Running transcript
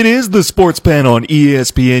It is the SportsPen on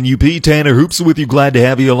ESPN UP. Tanner Hoops with you. Glad to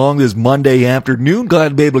have you along this Monday afternoon. Glad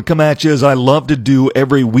to be able to come at you as I love to do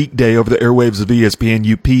every weekday over the airwaves of ESPN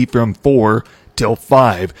UP from 4 till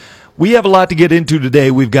 5. We have a lot to get into today.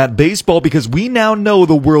 We've got baseball because we now know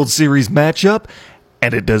the World Series matchup,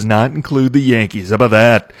 and it does not include the Yankees. How about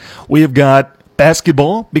that? We have got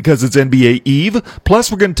basketball because it's NBA Eve.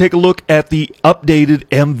 Plus, we're going to take a look at the updated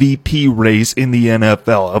MVP race in the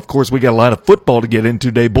NFL. Of course, we got a lot of football to get into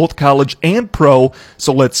today, both college and pro.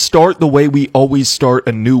 So let's start the way we always start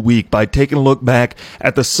a new week by taking a look back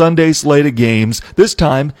at the Sunday slate of games. This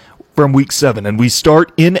time from week 7, and we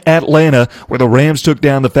start in Atlanta where the Rams took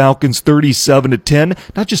down the Falcons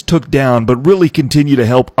 37-10. Not just took down, but really continue to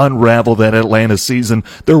help unravel that Atlanta season.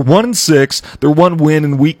 They're 1-6. Their one win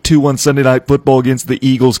in week 2 on Sunday Night Football against the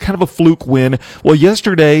Eagles, kind of a fluke win. Well,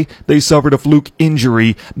 yesterday they suffered a fluke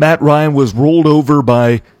injury. Matt Ryan was rolled over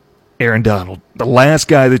by Aaron Donald, the last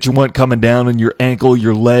guy that you want coming down on your ankle,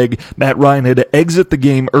 your leg. Matt Ryan had to exit the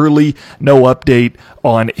game early. No update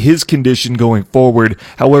on his condition going forward.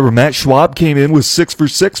 However, Matt Schwab came in with 6 for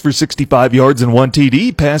 6 for 65 yards and 1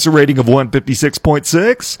 TD, passer rating of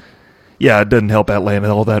 156.6. Yeah, it doesn't help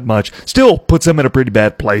Atlanta all that much. Still puts them in a pretty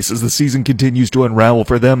bad place as the season continues to unravel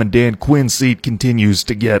for them and Dan Quinn's seat continues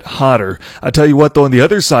to get hotter. I tell you what, though, on the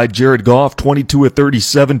other side, Jared Goff, 22 of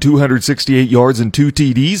 37, 268 yards and 2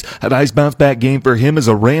 TDs. A nice bounce-back game for him as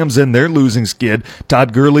the Rams end their losing skid.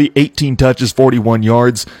 Todd Gurley, 18 touches, 41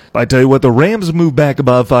 yards. I tell you what, the Rams move back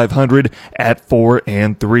above 500 at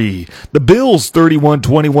 4-3. The Bills,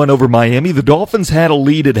 31-21 over Miami. The Dolphins had a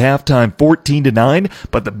lead at halftime, 14-9,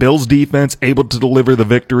 but the Bills' defense able to deliver the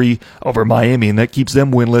victory over Miami, and that keeps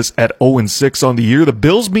them winless at 0-6 on the year. The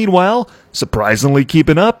Bills, meanwhile, surprisingly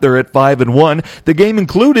keeping up. They're at 5-1. The game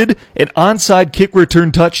included an onside kick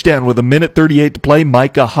return touchdown with 1:38 to play.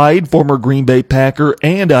 Micah Hyde, former Green Bay Packer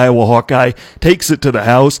and Iowa Hawkeye, takes it to the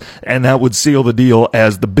house, and that would seal the deal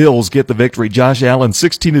as the Bills get the victory. Josh Allen,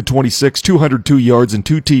 16 of 26, 202 yards and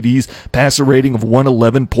 2 TDs, passer rating of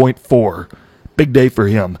 111.4. Big day for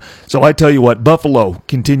him. So I tell you what, Buffalo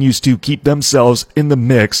continues to keep themselves in the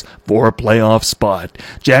mix for a playoff spot.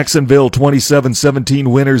 Jacksonville 27-17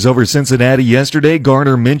 winners over Cincinnati yesterday.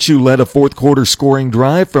 Gardner Minshew led a fourth quarter scoring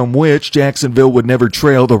drive from which Jacksonville would never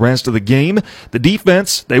trail the rest of the game. The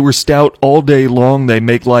defense, they were stout all day long. They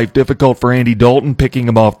make life difficult for Andy Dalton, picking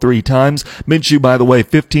him off 3 times. Minshew, by the way,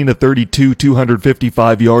 15 of 32,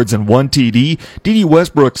 255 yards and 1 TD. D.D.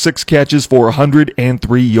 Westbrook, 6 catches for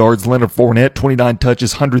 103 yards. Leonard Fournette, 29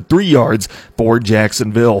 touches, 103 yards for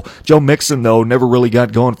Jacksonville. Joe Mixon, though, never really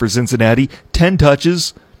got going for Cincinnati. 10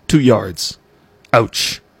 touches, 2 yards.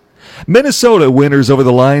 Ouch. Minnesota winners over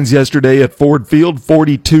the Lions yesterday at Ford Field,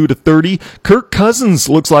 42-30. Kirk Cousins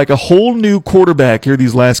looks like a whole new quarterback here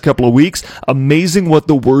these last couple of weeks. Amazing what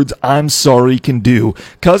the words "I'm sorry" can do.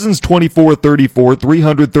 Cousins 24-34,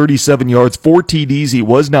 337 yards, 4 TDs. He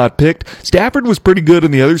was not picked. Stafford was pretty good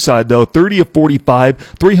on the other side, though. 30 of 45,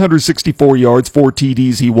 364 yards, 4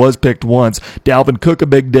 TDs. He was picked once. Dalvin Cook, a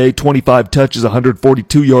big day, 25 touches,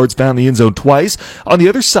 142 yards, found the end zone twice. On the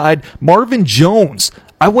other side, Marvin Jones.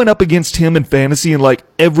 I went up against him in fantasy in like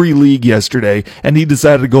every league yesterday, and he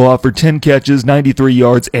decided to go off for 10 catches, 93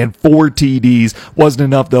 yards, and 4 TDs. Wasn't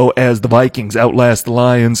enough, though, as the Vikings outlast the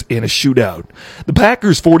Lions in a shootout. The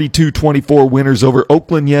Packers 42-24 winners over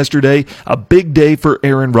Oakland yesterday. A big day for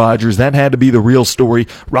Aaron Rodgers. That had to be the real story.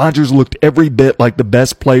 Rodgers looked every bit like the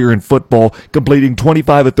best player in football, completing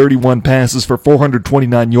 25 of 31 passes for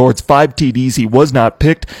 429 yards, 5 TDs. He was not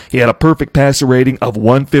picked. He had a perfect passer rating of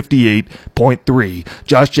 158.3.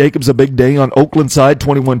 Josh Jacobs, a big day on Oakland side,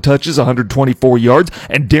 21 touches, 124 yards,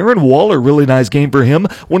 and Darren Waller, really nice game for him.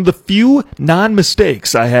 One of the few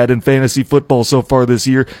non-mistakes I had in fantasy football so far this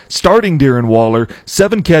year, starting Darren Waller,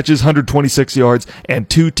 7 catches, 126 yards, and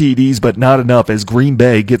 2 TDs, but not enough as Green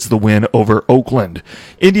Bay gets the win over Oakland.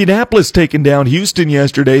 Indianapolis taking down Houston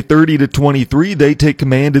yesterday, 30-23. They take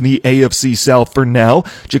command in the AFC South for now.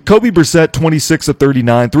 Jacoby Brissett, 26 of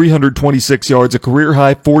 39, 326 yards, a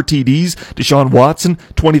career-high, 4 TDs. Deshaun Watson,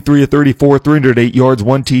 23 of 34, 308 yards,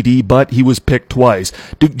 1 TD, but he was picked twice.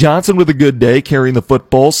 Duke Johnson with a good day, carrying the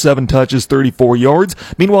football, 7 touches, 34 yards.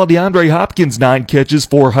 Meanwhile, DeAndre Hopkins, 9 catches,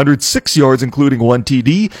 406 yards, including 1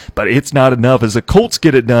 TD, but it's not enough as the Colts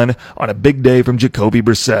get it done on a big day from Jacoby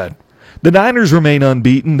Brissett. The Niners remain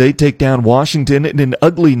unbeaten. They take down Washington in an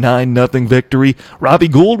ugly 9-0 victory. Robbie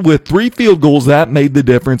Gould with 3 field goals. That made the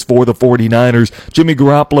difference for the 49ers. Jimmy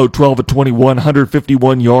Garoppolo, 12 of 21,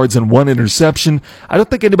 151 yards and 1 interception. I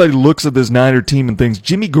don't think anybody looks at this Niner team and thinks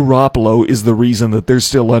Jimmy Garoppolo is the reason that they're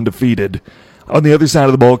still undefeated. On the other side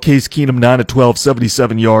of the ball, Case Keenum 9 of 12,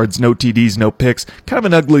 77 yards, no TDs, no picks. Kind of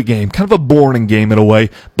an ugly game, kind of a boring game in a way,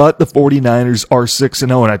 but the 49ers are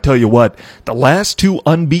 6-0, and I tell you what, the last two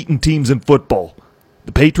unbeaten teams in football,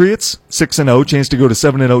 the Patriots, 6-0, chance to go to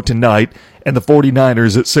 7-0 tonight, and the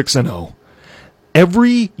 49ers at 6-0.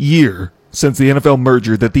 Every year since the NFL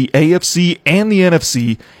merger that the AFC and the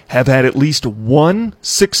NFC have had at least one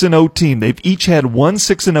 6-0 team. They've each had one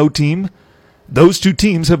 6-0 team. Those two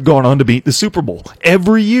teams have gone on to beat the Super Bowl.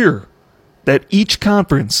 Every year that each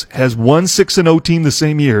conference has one 6-0 team the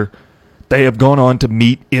same year, they have gone on to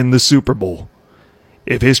meet in the Super Bowl.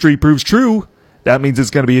 If history proves true, that means it's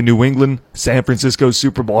going to be a New England, San Francisco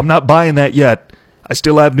Super Bowl. I'm not buying that yet. I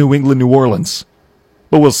still have New England, New Orleans.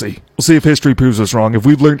 But we'll see. We'll see if history proves us wrong, if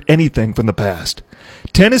we've learned anything from the past.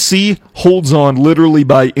 Tennessee holds on literally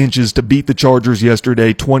by inches to beat the Chargers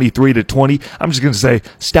yesterday, 23-20. I'm just going to say,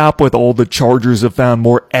 stop with all the Chargers have found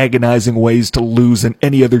more agonizing ways to lose than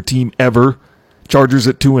any other team ever. Chargers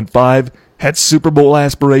at 2-5 had Super Bowl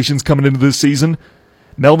aspirations coming into this season.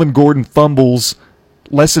 Melvin Gordon fumbles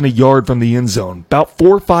less than a yard from the end zone. About 4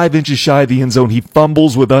 or 5 inches shy of the end zone. He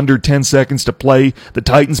fumbles with under 10 seconds to play. The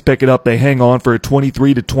Titans pick it up. They hang on for a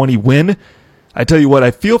 23-20 win. I tell you what,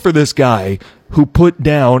 I feel for this guy who put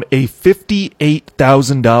down a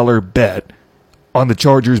 $58,000 bet on the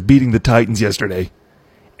Chargers beating the Titans yesterday.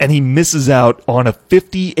 And he misses out on a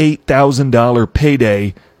 $58,000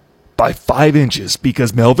 payday by 5 inches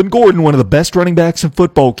because Melvin Gordon, one of the best running backs in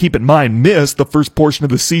football, keep in mind, missed the first portion of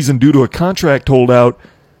the season due to a contract holdout,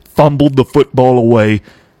 fumbled the football away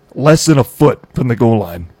less than a foot from the goal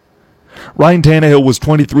line. Ryan Tannehill was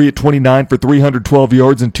 23-29 for 312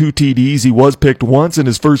 yards and 2 TDs. He was picked once in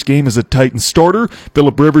his first game as a Titans starter.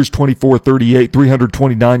 Phillip Rivers, 24-38,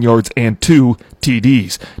 329 yards and 2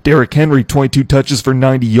 TDs. Derrick Henry, 22 touches for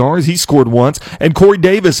 90 yards. He scored once. And Corey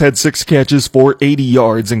Davis had 6 catches for 80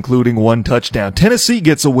 yards, including 1 touchdown. Tennessee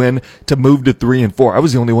gets a win to move to 3-4. I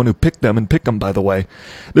was the only one who picked them, by the way.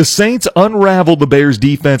 The Saints unraveled the Bears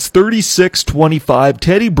defense 36-25.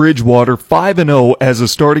 Teddy Bridgewater, 5-0 as a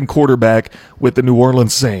starting quarterback with the New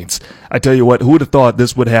Orleans Saints. I tell you what, who would have thought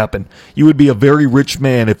this would happen? You would be a very rich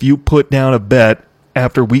man if you put down a bet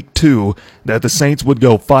after week 2 that the Saints would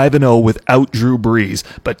go 5-0 without Drew Brees.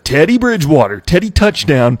 But Teddy Bridgewater, Teddy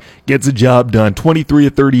touchdown, gets the job done.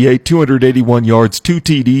 23-38, 281 yards, 2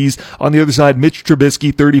 TDs. On the other side, Mitch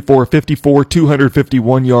Trubisky, 34-54,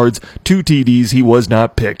 251 yards, 2 TDs. He was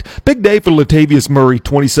not picked. Big day for Latavius Murray,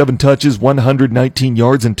 27 touches, 119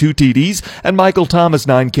 yards, and 2 TDs. And Michael Thomas,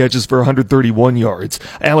 9 catches for 131 yards.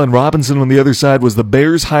 Allen Robinson on the other side was the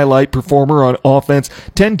Bears' highlight performer on offense,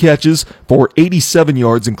 10 catches for 87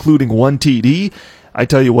 yards, including 1 TD. I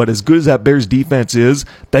tell you what, as good as that Bears defense is,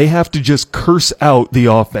 they have to just curse out the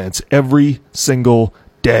offense every single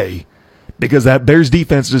day because that Bears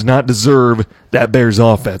defense does not deserve that Bears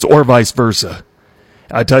offense, or vice versa.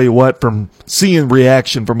 I tell you what, from seeing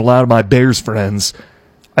reaction from a lot of my Bears friends,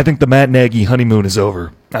 I think the Matt Nagy honeymoon is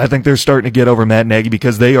over. I think they're starting to get over Matt Nagy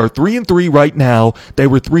because they are 3-3 right now. They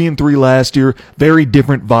were 3-3 last year. Very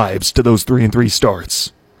different vibes to those 3-3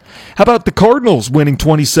 starts. How about the Cardinals winning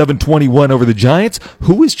 27-21 over the Giants?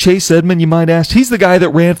 Who is Chase Edmond, you might ask? He's the guy that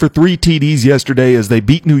ran for 3 TDs yesterday as they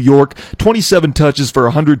beat New York. 27 touches for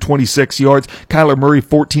 126 yards. Kyler Murray,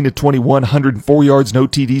 14-21, 104 yards, no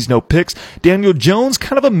TDs, no picks. Daniel Jones,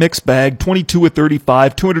 kind of a mixed bag,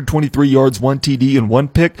 22-35, 223 yards, 1 TD, and 1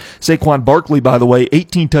 pick. Saquon Barkley, by the way,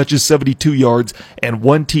 18 touches, 72 yards, and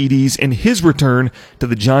 1 TDs in his return to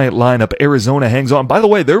the Giant lineup. Arizona hangs on. By the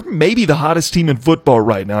way, they're maybe the hottest team in football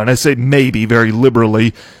right now, and I say maybe very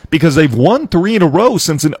liberally because they've won 3 in a row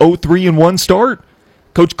since an 0-3-1 start.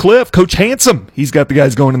 Coach Cliff, Coach Handsome, he's got the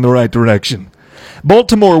guys going in the right direction.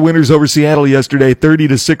 Baltimore winners over Seattle yesterday,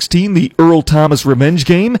 30-16, the Earl Thomas revenge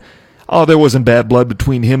game. Oh, there wasn't bad blood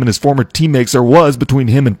between him and his former teammates. There was between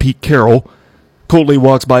him and Pete Carroll. Coldly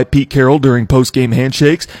walks by Pete Carroll during post-game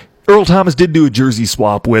handshakes. Earl Thomas did do a jersey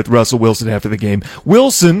swap with Russell Wilson after the game.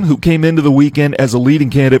 Wilson, who came into the weekend as a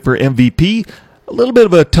leading candidate for MVP, a little bit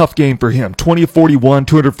of a tough game for him. 20-41,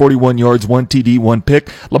 241 yards, 1 TD, 1 pick.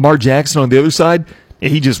 Lamar Jackson on the other side,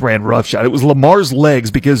 he just ran roughshod. It was Lamar's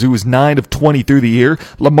legs because he was 9 of 20 through the year.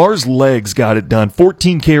 Lamar's legs got it done.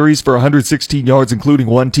 14 carries for 116 yards, including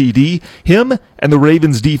 1 TD. Him and the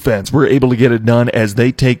Ravens defense were able to get it done as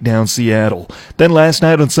they take down Seattle. Then last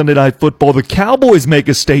night on Sunday Night Football, the Cowboys make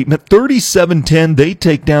a statement. 37-10, they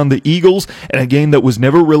take down the Eagles in a game that was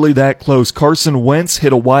never really that close. Carson Wentz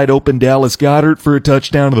hit a wide-open Dallas Goedert for a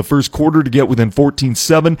touchdown in the first quarter to get within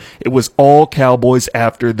 14-7. It was all Cowboys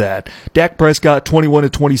after that. Dak Prescott,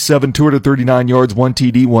 21-27, 239 yards, 1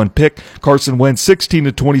 TD, 1 pick. Carson Wentz,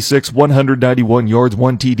 16-26, 191 yards,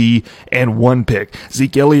 1 TD, and 1 pick.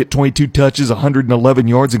 Zeke Elliott, 22 touches, 111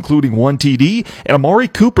 yards, including 1 TD. And Amari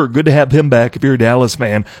Cooper, good to have him back if you're a Dallas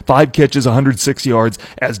fan. 5 catches, 106 yards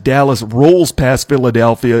as Dallas rolls past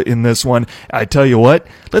Philadelphia in this one. I tell you what,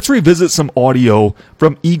 let's revisit some audio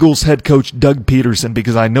from Eagles head coach Doug Peterson,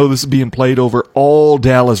 because I know this is being played over all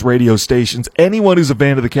Dallas radio stations. Anyone who's a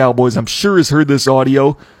fan of the Cowboys, I'm sure, has heard this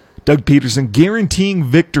audio. Doug Peterson guaranteeing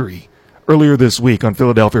victory earlier this week on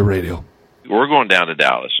Philadelphia radio. We're going down to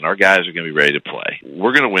Dallas, and our guys are going to be ready to play.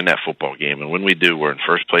 We're going to win that football game, and when we do, we're in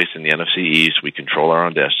first place in the NFC East. We control our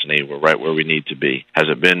own destiny. We're right where we need to be. Has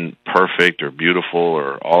it been perfect or beautiful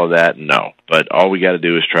or all of that? No. But all we got to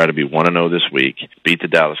do is try to be 1-0 this week, beat the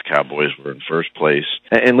Dallas Cowboys. We're in first place.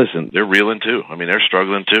 And listen, they're reeling too. I mean, they're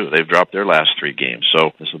struggling too. They've dropped their last 3 games,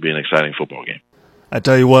 so this will be an exciting football game. I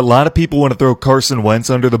tell you what, a lot of people want to throw Carson Wentz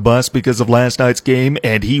under the bus because of last night's game,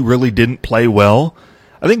 and he really didn't play well.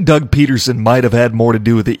 I think Doug Peterson might have had more to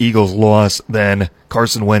do with the Eagles' loss than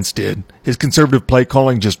Carson Wentz did. His conservative play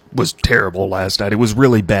calling just was terrible last night. It was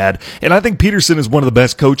really bad. And I think Peterson is one of the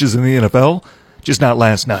best coaches in the NFL, just not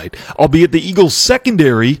last night. Albeit the Eagles'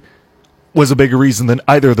 secondary was a bigger reason than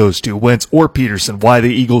either of those two, Wentz or Peterson, why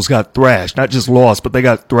the Eagles got thrashed. Not just lost, but they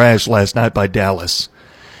got thrashed last night by Dallas.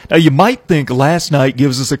 Now, you might think last night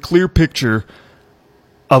gives us a clear picture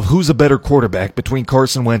of who's a better quarterback between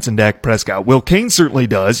Carson Wentz and Dak Prescott. Will Kane certainly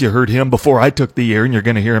does. You heard him before I took the air, and you're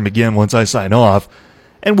going to hear him again once I sign off.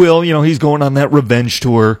 And Will, he's going on that revenge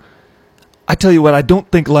tour. I tell you what, I don't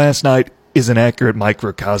think last night is an accurate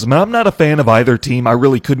microcosm. And I'm not a fan of either team. I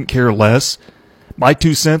really couldn't care less. My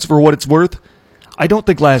 2 cents for what it's worth, I don't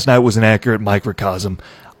think last night was an accurate microcosm.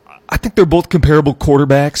 I think they're both comparable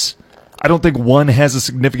quarterbacks. I don't think one has a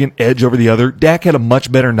significant edge over the other. Dak had a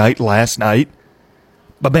much better night last night.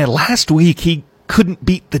 But man, last week he couldn't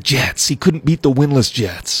beat the Jets. He couldn't beat the winless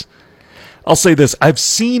Jets. I'll say this, I've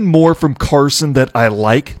seen more from Carson that I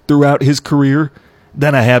like throughout his career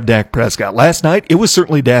than I have Dak Prescott. Last night, it was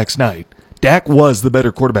certainly Dak's night. Dak was the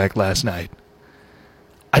better quarterback last night.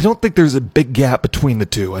 I don't think there's a big gap between the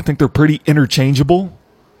two. I think they're pretty interchangeable.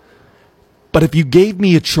 But if you gave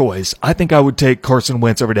me a choice, I think I would take Carson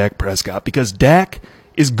Wentz over Dak Prescott because Dak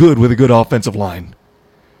is good with a good offensive line.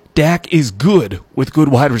 Dak is good with good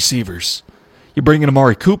wide receivers. You bring in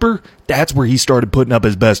Amari Cooper, that's where he started putting up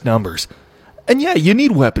his best numbers. And yeah, you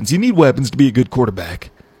need weapons. You need weapons to be a good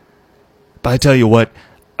quarterback. But I tell you what,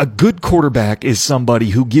 a good quarterback is somebody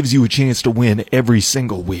who gives you a chance to win every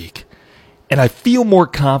single week. And I feel more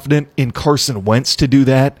confident in Carson Wentz to do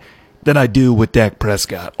that than I do with Dak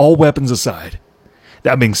Prescott, all weapons aside.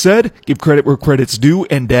 That being said, give credit where credit's due,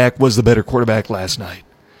 and Dak was the better quarterback last night.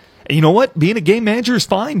 And you know what? Being a game manager is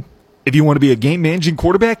fine. If you want to be a game-managing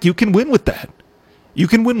quarterback, you can win with that. You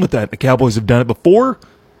can win with that. The Cowboys have done it before,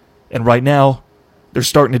 and right now, they're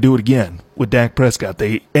starting to do it again with Dak Prescott.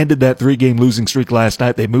 They ended that 3-game losing streak last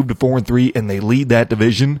night. They moved to 4-3, and they lead that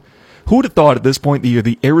division. Who would have thought at this point in the year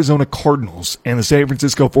the Arizona Cardinals and the San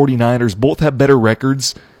Francisco 49ers both have better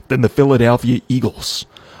records than the Philadelphia Eagles?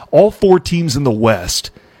 All 4 teams in the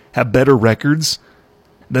West have better records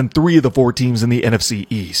than 3 of the 4 teams in the NFC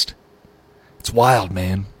East. It's wild,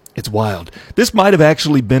 man. It's wild. This might have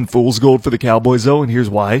actually been fool's gold for the Cowboys, though, and here's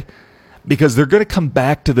why. Because they're going to come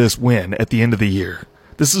back to this win at the end of the year.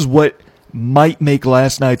 This is what might make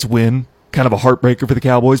last night's win kind of a heartbreaker for the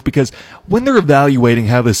Cowboys, because when they're evaluating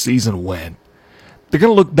how this season went, they're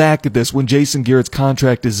going to look back at this when Jason Garrett's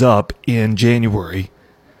contract is up in January,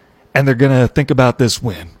 and they're going to think about this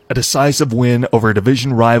win, a decisive win over a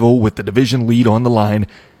division rival with the division lead on the line.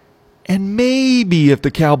 And maybe if the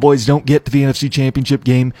Cowboys don't get to the NFC Championship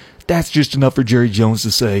game, that's just enough for Jerry Jones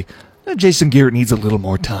to say, Jason Garrett needs a little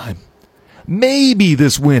more time. Maybe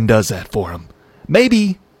this win does that for him.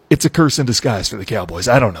 Maybe it's a curse in disguise for the Cowboys.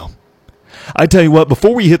 I don't know. I tell you what,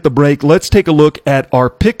 before we hit the break, let's take a look at our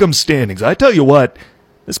pick'em standings. I tell you what,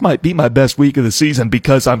 this might be my best week of the season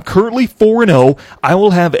because I'm currently 4-0. I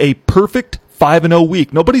will have a perfect 5-0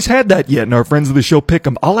 week. Nobody's had that yet in our friends of the show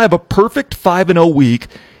pick'em. I'll have a perfect 5-0 week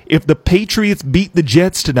if the Patriots beat the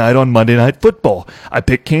Jets tonight on Monday Night Football. I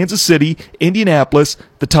picked Kansas City, Indianapolis,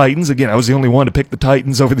 the Titans. Again, I was the only one to pick the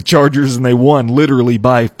Titans over the Chargers, and they won literally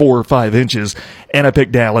by 4 or 5 inches. And I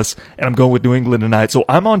picked Dallas, and I'm going with New England tonight. So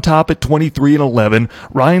I'm on top at 23-11.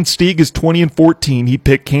 Ryan Stieg is 20-14. He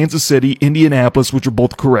picked Kansas City, Indianapolis, which are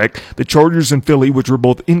both correct. The Chargers and Philly, which were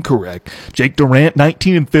both incorrect. Jake Durant,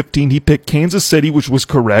 19-15. He picked Kansas City, which was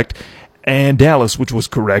correct, and Dallas, which was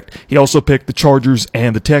correct. He also picked the Chargers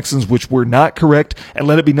and the Texans, which were not correct. And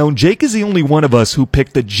let it be known, Jake is the only one of us who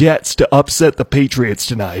picked the Jets to upset the Patriots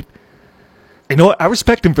tonight. You know what? I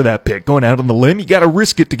respect him for that pick. Going out on the limb, you got to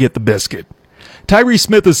risk it to get the biscuit. Tyree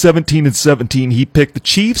Smith is 17-17. He picked the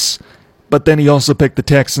Chiefs, but then he also picked the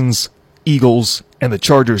Texans, Eagles, and the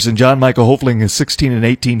Chargers. And John Michael Hofling is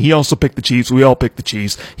 16-18. He also picked the Chiefs. We all picked the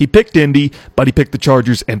Chiefs. He picked Indy, but he picked the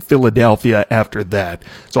Chargers and Philadelphia after that.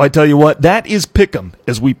 So I tell you what, that is Pick'em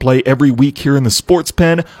as we play every week here in the Sports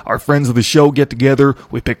Pen. Our friends of the show get together.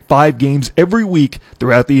 We pick 5 games every week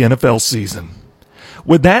throughout the NFL season.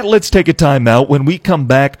 With that, let's take a timeout. When we come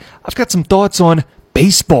back, I've got some thoughts on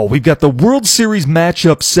baseball. We've got the World Series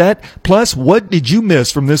matchup set. Plus, what did you miss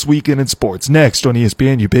from this weekend in sports? Next on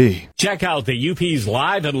ESPN UP. Check out the UP's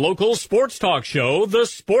live and local sports talk show, The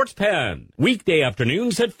Sports Pen. Weekday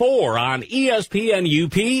afternoons at 4 on ESPN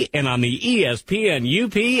UP and on the ESPN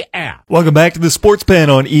UP app. Welcome back to the Sports Pen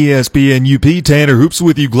on ESPN UP. Tanner Hoops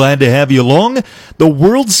with you. Glad to have you along. The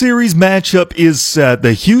World Series matchup is set.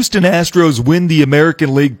 The Houston Astros win the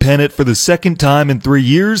American League pennant for the second time in 3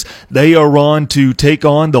 years. They are on to take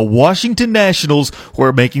on the Washington Nationals, who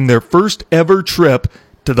are making their first ever trip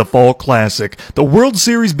to the Fall Classic. The World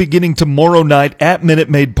Series beginning tomorrow night at Minute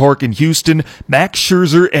Maid Park in Houston. Max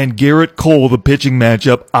Scherzer and Garrett Cole, the pitching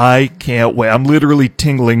matchup. I can't wait. I'm literally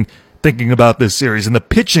tingling thinking about this series and the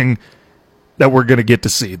pitching that we're going to get to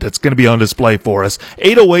see. That's going to be on display for us.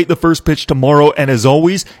 8:08, the first pitch tomorrow. And as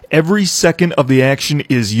always, every second of the action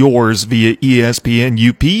is yours via ESPN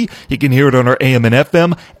UP. You can hear it on our AM and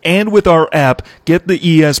FM and with our app. Get the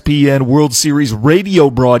ESPN World Series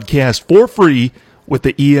radio broadcast for free with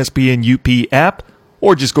the ESPN UP app,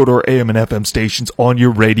 or just go to our AM and FM stations on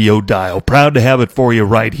your radio dial. Proud to have it for you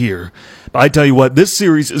right here. But I tell you what, this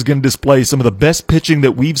series is going to display some of the best pitching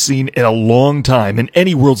that we've seen in a long time in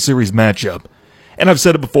any World Series matchup. And I've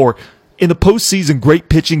said it before, in the postseason, great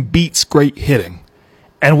pitching beats great hitting.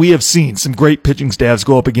 And we have seen some great pitching staffs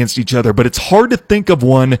go up against each other, but it's hard to think of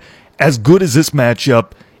one as good as this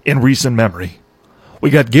matchup in recent memory.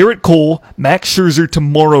 We got Garrett Cole, Max Scherzer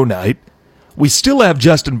tomorrow night. We still have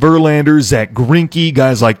Justin Verlander, Zach Greinke,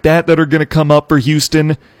 guys like that are going to come up for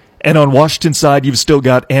Houston. And on Washington side, you've still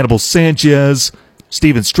got Anibal Sanchez,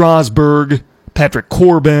 Steven Strasburg, Patrick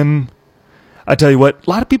Corbin. I tell you what, a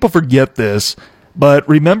lot of people forget this, but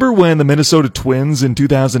remember when the Minnesota Twins in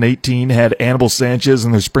 2018 had Anibal Sanchez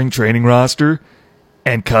in their spring training roster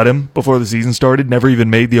and cut him before the season started, never even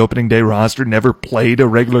made the opening day roster, never played a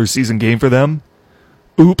regular season game for them?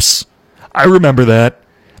 Oops. I remember that.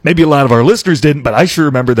 Maybe a lot of our listeners didn't, but I sure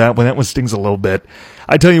remember that when that one stings a little bit.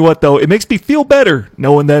 I tell you what, though, it makes me feel better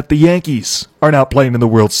knowing that the Yankees are not playing in the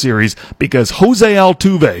World Series because Jose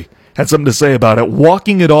Altuve had something to say about it,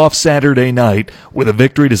 walking it off Saturday night with a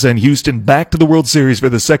victory to send Houston back to the World Series for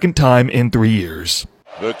the second time in 3 years.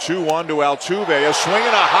 The 2-1 to Altuve, a swing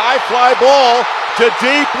and a high fly ball to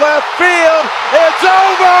deep left field. It's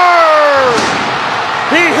over!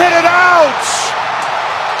 He hit it out!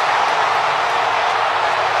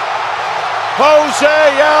 Jose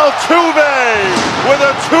Altuve with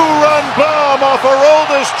a 2-run bomb off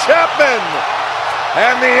Aroldis Chapman.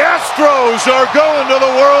 And the Astros are going to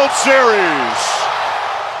the World Series.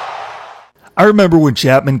 I remember when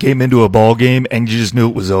Chapman came into a ball game and you just knew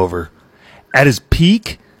it was over. At his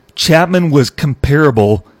peak, Chapman was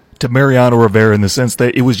comparable to Mariano Rivera in the sense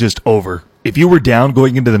that it was just over. If you were down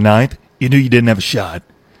going into the ninth, you knew you didn't have a shot.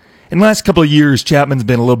 In the last couple of years, Chapman's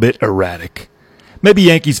been a little bit erratic. Maybe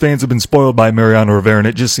Yankees fans have been spoiled by Mariano Rivera, and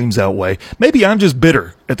it just seems that way. Maybe I'm just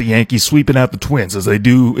bitter at the Yankees sweeping out the Twins, as they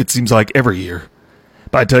do, it seems like, every year.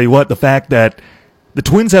 But I tell you what, the fact that the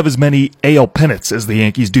Twins have as many AL pennants as the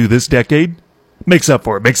Yankees do this decade makes up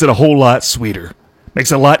for it. Makes it a whole lot sweeter.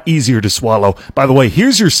 Makes it a lot easier to swallow. By the way,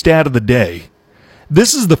 here's your stat of the day.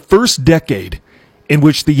 This is the first decade in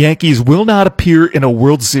which the Yankees will not appear in a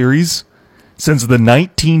World Series since the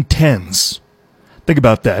 1910s. Think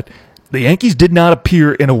about that. The Yankees did not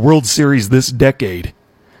appear in a World Series this decade.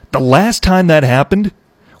 The last time that happened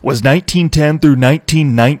was 1910 through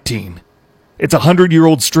 1919. It's a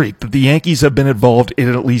 100-year-old streak that the Yankees have been involved in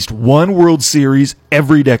at least one World Series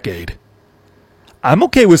every decade. I'm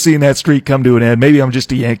okay with seeing that streak come to an end. Maybe I'm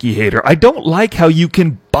just a Yankee hater. I don't like how you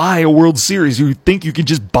can buy a World Series. You think you can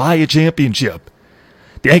just buy a championship.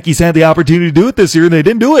 The Yankees had the opportunity to do it this year, and they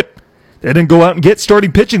didn't do it. They didn't go out and get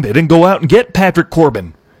starting pitching. They didn't go out and get Patrick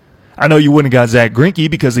Corbin. I know you wouldn't have got Zach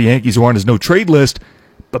Greinke because the Yankees were on his no-trade list,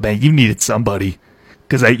 but, man, you needed somebody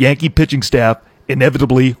because that Yankee pitching staff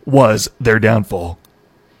inevitably was their downfall.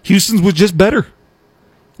 Houston's was just better.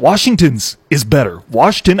 Washington's is better.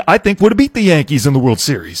 Washington, I think, would have beat the Yankees in the World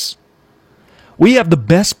Series. We have the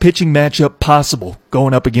best pitching matchup possible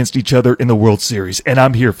going up against each other in the World Series, and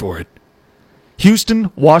I'm here for it.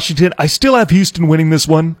 Houston, Washington, I still have Houston winning this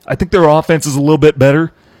one. I think their offense is a little bit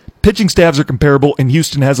better. Pitching staffs are comparable, and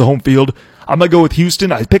Houston has a home field. I'm going to go with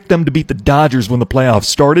Houston. I picked them to beat the Dodgers when the playoffs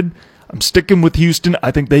started. I'm sticking with Houston. I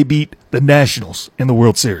think they beat the Nationals in the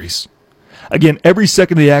World Series. Again, every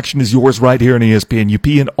second of the action is yours right here on ESPN UP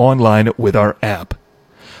and online with our app.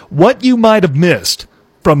 What you might have missed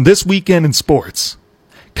from this weekend in sports.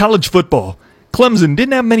 College football. Clemson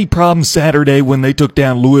didn't have many problems Saturday when they took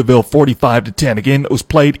down Louisville 45-10. Again, it was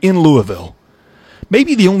played in Louisville.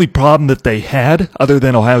 Maybe the only problem that they had, other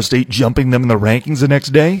than Ohio State jumping them in the rankings the next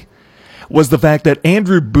day, was the fact that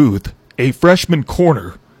Andrew Booth, a freshman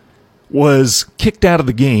corner, was kicked out of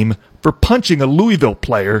the game for punching a Louisville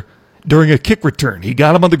player during a kick return. He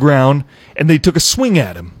got him on the ground, and they took a swing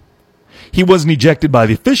at him. He wasn't ejected by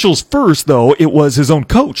the officials first, though. It was his own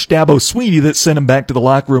coach, Dabo Swinney, that sent him back to the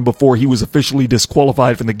locker room before he was officially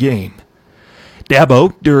disqualified from the game.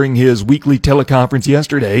 Dabo, during his weekly teleconference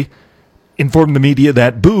yesterday, informed the media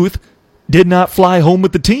that Booth did not fly home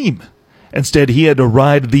with the team. Instead, he had to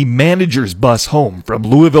ride the manager's bus home from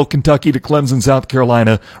Louisville, Kentucky to Clemson, South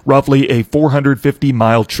Carolina, roughly a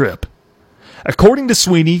 450-mile trip. According to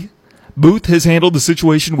Swinney, Booth has handled the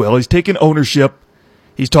situation well. He's taken ownership.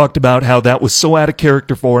 He's talked about how that was so out of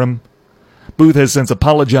character for him. Booth has since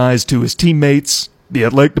apologized to his teammates, the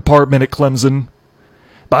athletic department at Clemson.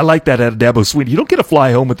 But I like that out of Dabo Swinney. You don't get to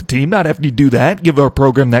fly home with the team, not after you do that, give our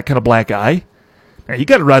program that kind of black eye. Now, you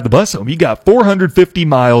got to ride the bus home. You got 450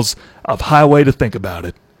 miles of highway to think about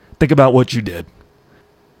it. Think about what you did.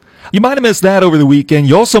 You might have missed that over the weekend.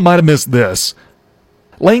 You also might have missed this.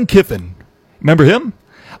 Lane Kiffin. Remember him?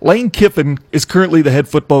 Lane Kiffin is currently the head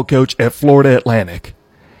football coach at Florida Atlantic.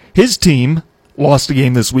 His team lost a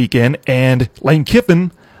game this weekend, and Lane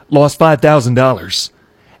Kiffin lost $5,000.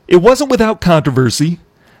 It wasn't without controversy.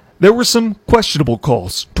 There were some questionable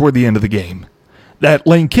calls toward the end of the game. That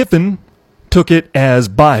Lane Kiffin took it as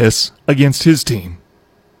bias against his team.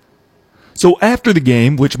 So after the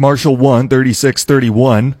game, which Marshall won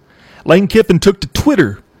 36-31, Lane Kiffin took to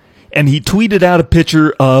Twitter, and he tweeted out a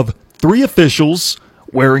picture of 3 officials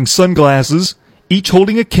wearing sunglasses, each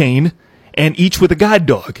holding a cane, and each with a guide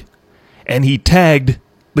dog. And he tagged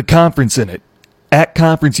the conference in it, at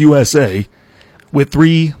Conference USA, with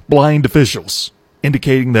 3 blind officials,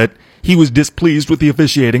 indicating that he was displeased with the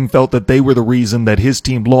officiating, felt that they were the reason that his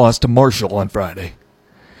team lost to Marshall on Friday.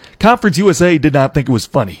 Conference USA did not think it was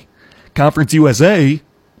funny. Conference USA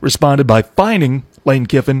responded by fining Lane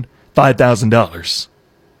Kiffin $5,000.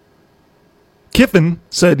 Kiffin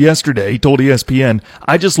said yesterday, he told ESPN,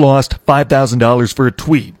 "I just lost $5,000 for a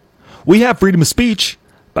tweet. We have freedom of speech,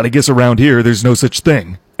 but I guess around here there's no such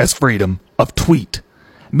thing as freedom of tweet.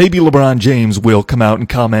 Maybe LeBron James will come out and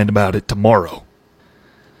comment about it tomorrow."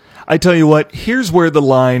 I tell you what, here's where the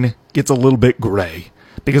line gets a little bit gray,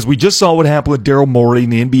 because we just saw what happened with Daryl Morey in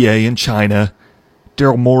the NBA in China.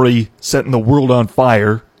 Daryl Morey setting the world on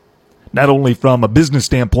fire, not only from a business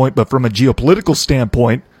standpoint, but from a geopolitical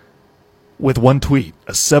standpoint, with one tweet,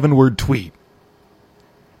 a 7-word tweet.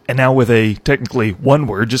 And now with a technically 1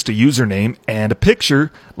 word, just a username and a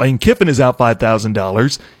picture, Lane Kiffin is out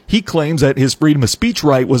 $5,000. He claims that his freedom of speech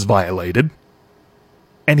right was violated.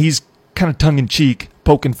 And he's kind of tongue-in-cheek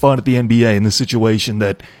poking fun at the NBA and the situation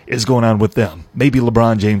that is going on with them. Maybe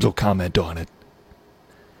LeBron James will comment on it.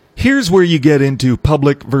 Here's where you get into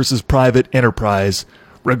public versus private enterprise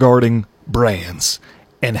regarding brands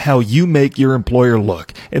and how you make your employer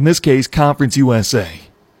look. In this case, Conference USA.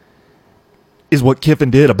 Is what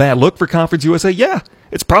Kiffin did a bad look for Conference USA? Yeah,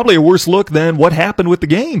 it's probably a worse look than what happened with the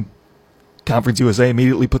game. Conference USA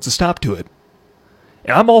immediately puts a stop to it.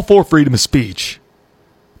 And I'm all for freedom of speech,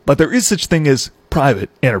 but there is such thing as private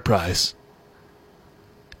enterprise.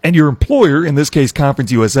 And your employer, in this case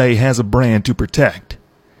Conference USA, has a brand to protect.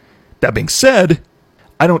 That being said,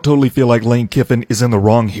 I don't totally feel like Lane Kiffin is in the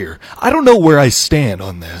wrong here. I don't know where I stand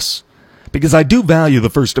on this, because I do value the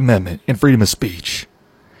First Amendment and freedom of speech.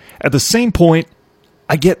 At the same point,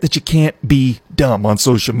 I get that you can't be dumb on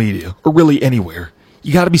social media, or really anywhere.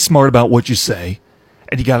 You got to be smart about what you say,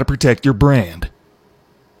 and you got to protect your brand.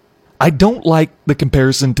 I don't like the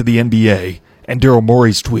comparison to the NBA and Daryl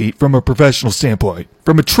Morey's tweet from a professional standpoint.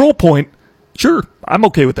 From a troll point, sure, I'm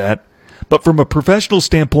okay with that. But from a professional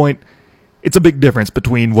standpoint, it's a big difference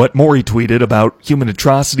between what Morey tweeted about human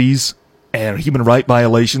atrocities and human right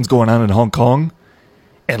violations going on in Hong Kong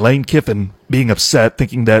and Lane Kiffin being upset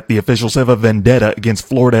thinking that the officials have a vendetta against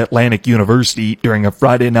Florida Atlantic University during a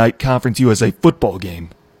Friday night Conference USA football game.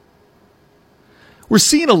 We're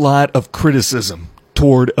seeing a lot of criticism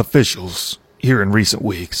toward officials here in recent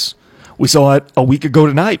weeks. We saw it a week ago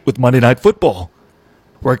tonight with Monday Night Football,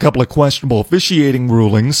 where a couple of questionable officiating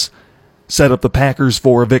rulings set up the Packers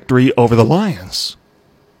for a victory over the Lions.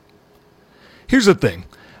 Here's the thing.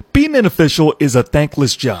 Being an official is a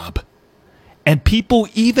thankless job, and people,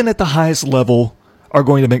 even at the highest level, are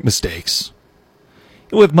going to make mistakes.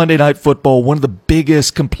 With Monday Night Football, one of the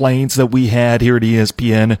biggest complaints that we had here at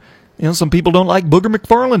ESPN, some people don't like Booger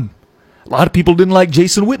McFarland. A lot of people didn't like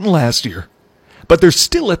Jason Witten last year, but they're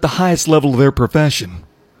still at the highest level of their profession.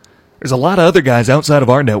 There's a lot of other guys outside of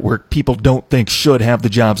our network people don't think should have the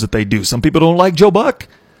jobs that they do. Some people don't like Joe Buck.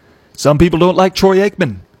 Some people don't like Troy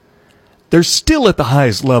Aikman. They're still at the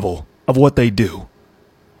highest level of what they do.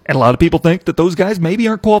 And a lot of people think that those guys maybe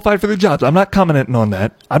aren't qualified for their jobs. I'm not commenting on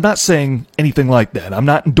that. I'm not saying anything like that. I'm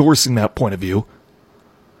not endorsing that point of view.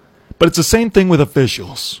 But it's the same thing with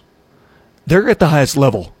officials. They're at the highest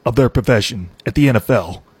level of their profession at the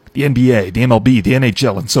NFL, the NBA, the MLB, the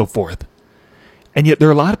NHL, and so forth. And yet there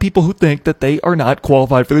are a lot of people who think that they are not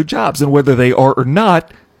qualified for their jobs. And whether they are or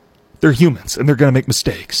not, they're humans and they're going to make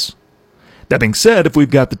mistakes. That being said, if we've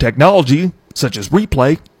got the technology, such as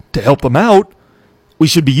replay, to help them out, we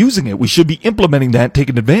should be using it. We should be implementing that,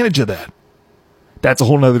 taking advantage of that. That's a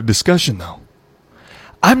whole other discussion, though.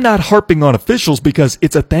 I'm not harping on officials because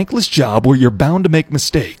it's a thankless job where you're bound to make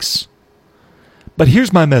mistakes. But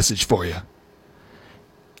here's my message for you.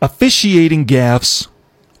 Officiating gaffes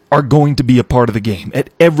are going to be a part of the game at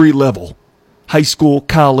every level. High school,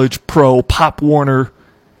 college, pro, Pop Warner,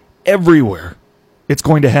 everywhere. It's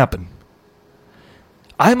going to happen.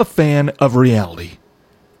 I'm a fan of reality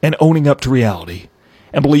and owning up to reality.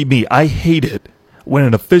 And believe me, I hate it when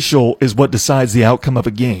an official is what decides the outcome of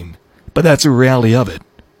a game. But that's the reality of it.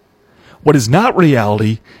 What is not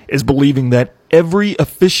reality is believing that every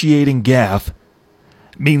officiating gaffe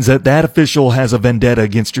means that that official has a vendetta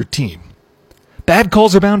against your team. Bad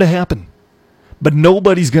calls are bound to happen. But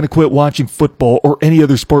nobody's going to quit watching football or any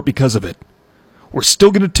other sport because of it. We're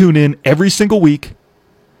still going to tune in every single week,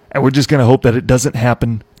 and we're just going to hope that it doesn't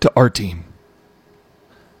happen to our team.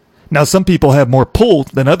 Now, some people have more pull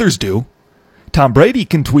than others do. Tom Brady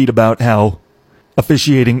can tweet about how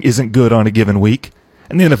officiating isn't good on a given week,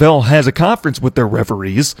 and the NFL has a conference with their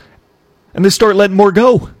referees, and they start letting more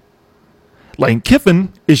go. Lane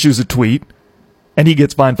Kiffin issues a tweet, and he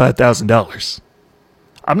gets fined $5,000.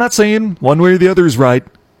 I'm not saying one way or the other is right.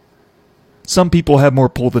 Some people have more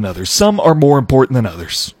pull than others. Some are more important than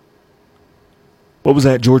others. What was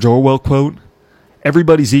that George Orwell quote?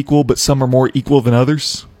 Everybody's equal, but some are more equal than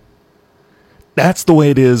others. That's the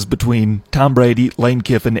way it is between Tom Brady, Lane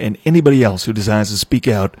Kiffin, and anybody else who decides to speak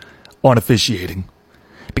out on officiating.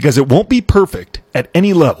 Because it won't be perfect at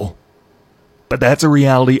any level, but that's a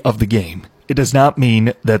reality of the game. It does not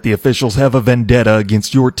mean that the officials have a vendetta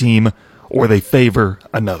against your team or they favor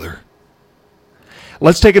another.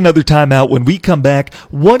 Let's take another time out. When we come back,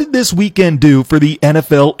 what did this weekend do for the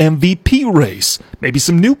NFL MVP race? Maybe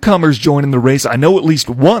some newcomers joining the race. I know at least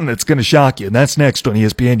one that's going to shock you, and that's next on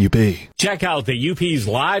ESPN UP. Check out the UP's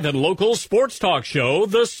live and local sports talk show,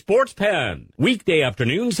 The Sports Pen. Weekday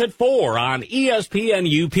afternoons at 4 on ESPN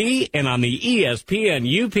UP and on the ESPN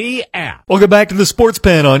UP app. Welcome back to the Sports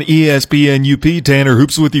Pen on ESPN UP. Tanner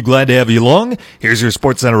Hoops with you. Glad to have you along. Here's your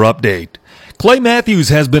Sports Center update. Clay Matthews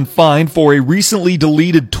has been fined for a recently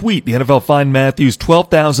deleted tweet. The NFL fined Matthews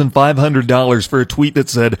 $12,500 for a tweet that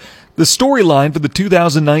said, "The storyline for the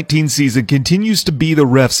 2019 season continues to be the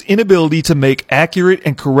refs' inability to make accurate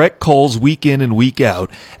and correct calls week in and week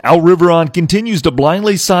out. Al Riveron continues to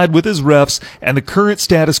blindly side with his refs and the current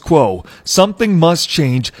status quo. Something must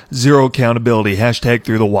change. Zero accountability. Hashtag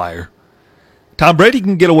through the wire." Tom Brady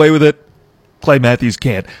can get away with it. Clay Matthews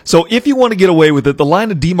can't. So if you want to get away with it, the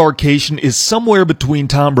line of demarcation is somewhere between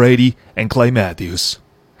Tom Brady and Clay Matthews.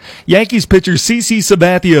 Yankees pitcher CC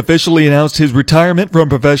Sabathia officially announced his retirement from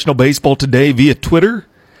professional baseball today via Twitter.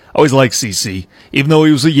 I always liked CC. Even though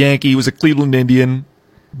he was a Yankee, he was a Cleveland Indian.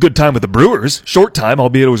 Good time with the Brewers. Short time,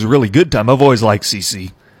 albeit it was a really good time. I've always liked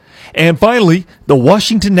CC. And finally, the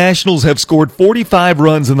Washington Nationals have scored 45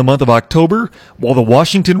 runs in the month of October, while the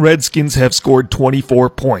Washington Redskins have scored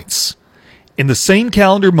 24 points. In the same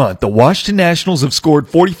calendar month, the Washington Nationals have scored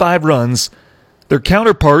 45 runs. Their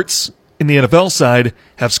counterparts in the NFL side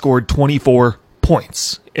have scored 24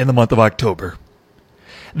 points in the month of October.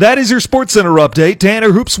 That is your SportsCenter update.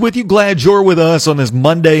 Tanner Hoops with you. Glad you're with us on this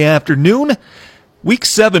Monday afternoon. Week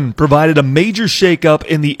 7 provided a major shakeup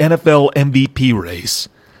in the NFL MVP race.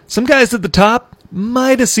 Some guys at the top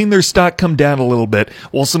might have seen their stock come down a little bit,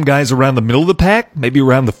 while some guys around the middle of the pack, maybe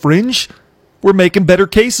around the fringe, were making better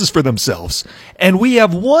cases for themselves. And we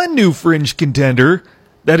have one new fringe contender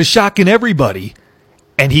that is shocking everybody,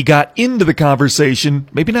 and he got into the conversation,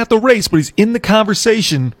 maybe not the race, but he's in the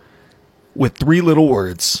conversation with 3 little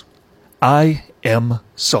words. I am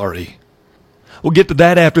sorry. We'll get to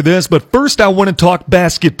that after this, but first I want to talk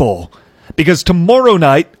basketball, because tomorrow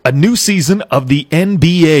night, a new season of the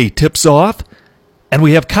NBA tips off, and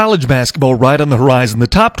we have college basketball right on the horizon. The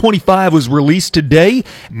top 25 was released today.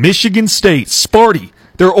 Michigan State, Sparty,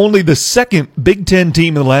 they're only the second Big Ten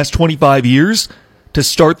team in the last 25 years to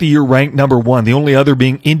start the year ranked number 1, the only other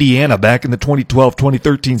being Indiana back in the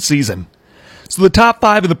 2012-2013 season. So the top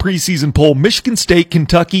 5 in the preseason poll, Michigan State,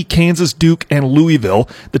 Kentucky, Kansas, Duke, and Louisville.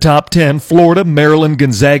 The top 10, Florida, Maryland,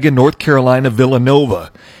 Gonzaga, North Carolina,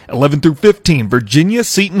 Villanova. 11 through 15, Virginia,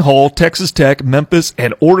 Seton Hall, Texas Tech, Memphis,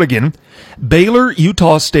 and Oregon. Baylor,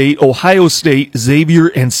 Utah State, Ohio State, Xavier,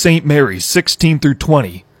 and St. Mary's, 16 through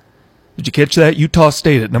 20. Did you catch that? Utah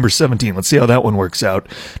State at number 17. Let's see how that one works out.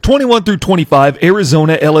 21 through 25,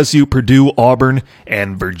 Arizona, LSU, Purdue, Auburn,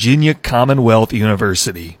 and Virginia Commonwealth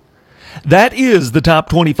University. That is the top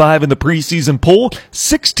 25 in the preseason poll.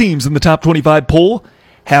 6 teams in the top 25 poll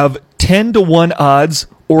have 10-1 odds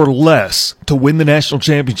or less to win the national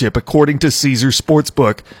championship, according to Caesars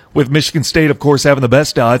Sportsbook, with Michigan State, of course, having the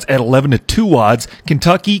best odds at 11-2 odds.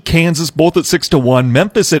 Kentucky, Kansas, both at 6-1.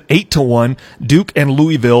 Memphis at 8-1. Duke and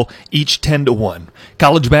Louisville, each 10-1.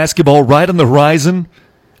 College basketball right on the horizon.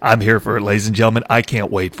 I'm here for it, ladies and gentlemen. I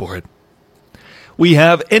can't wait for it. We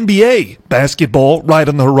have NBA basketball right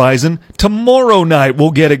on the horizon. Tomorrow night,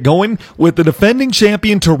 we'll get it going with the defending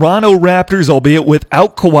champion Toronto Raptors, albeit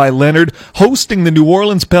without Kawhi Leonard, hosting the New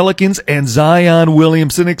Orleans Pelicans and Zion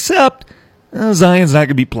Williamson, except Zion's not going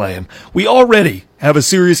to be playing. We already have a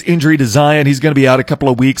serious injury to Zion. He's going to be out a couple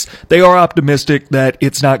of weeks. They are optimistic that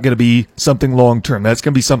it's not going to be something long-term. That's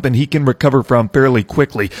going to be something he can recover from fairly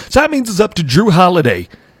quickly. So that means it's up to Drew Holiday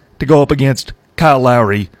to go up against Kyle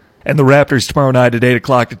Lowry and the Raptors tomorrow night at 8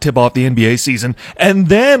 o'clock to tip off the NBA season. And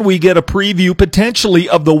then we get a preview potentially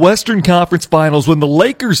of the Western Conference Finals when the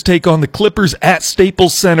Lakers take on the Clippers at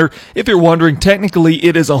Staples Center. If you're wondering, technically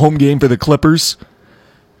it is a home game for the Clippers.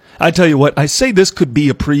 I tell you what, I say this could be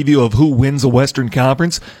a preview of who wins the Western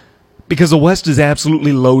Conference because the West is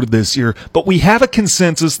absolutely loaded this year. But we have a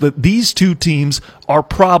consensus that these two teams are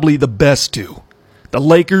probably the best two. The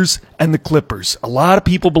Lakers and the Clippers. A lot of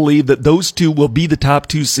people believe that those two will be the top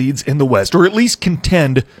 2 seeds in the West, or at least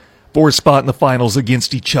contend for a spot in the finals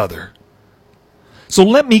against each other. So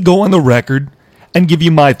let me go on the record and give you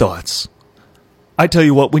my thoughts. I tell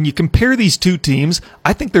you what, when you compare these two teams,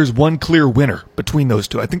 I think there's one clear winner between those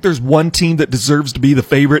two. I think there's one team that deserves to be the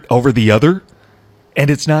favorite over the other, and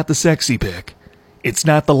it's not the sexy pick. It's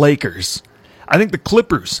not the Lakers. I think the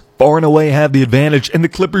Clippers far and away have the advantage, and the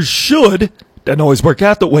Clippers should, doesn't always work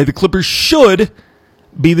out that way, the Clippers should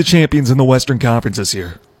be the champions in the Western Conference this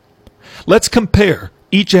year. Let's compare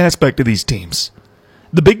each aspect of these teams.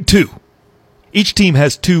 The big two. Each team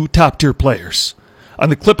has 2 top-tier players. On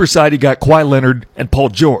the Clippers side, you got Kawhi Leonard and Paul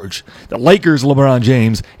George. The Lakers, LeBron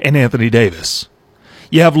James and Anthony Davis.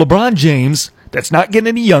 You have LeBron James, that's not getting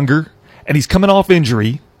any younger, and he's coming off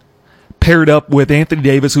injury, paired up with Anthony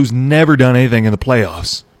Davis, who's never done anything in the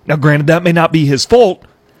playoffs. Now, granted, that may not be his fault,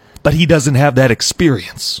 but he doesn't have that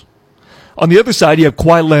experience. On the other side, you have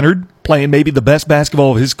Kawhi Leonard playing maybe the best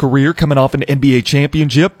basketball of his career, coming off an NBA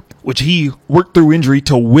championship, which he worked through injury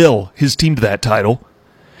to will his team to that title,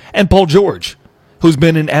 and Paul George, who's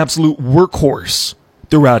been an absolute workhorse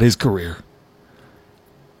throughout his career.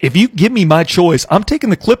 If you give me my choice, I'm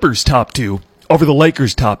taking the Clippers' top 2 over the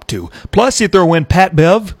Lakers' top 2. Plus, you throw in Pat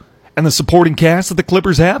Bev and the supporting cast that the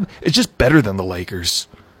Clippers have, it's just better than the Lakers.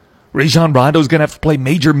 Rajon Rondo's going to have to play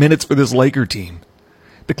major minutes for this Laker team.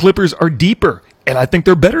 The Clippers are deeper, and I think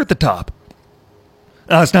they're better at the top.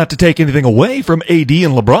 Now, it's not to take anything away from AD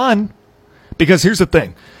and LeBron, because here's the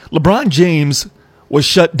thing. LeBron James was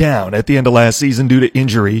shut down at the end of last season due to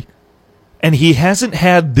injury, and he hasn't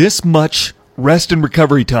had this much rest and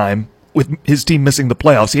recovery time with his team missing the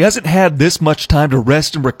playoffs. He hasn't had this much time to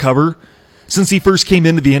rest and recover since he first came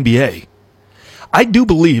into the NBA. I do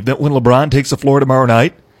believe that when LeBron takes the floor tomorrow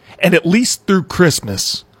night, and at least through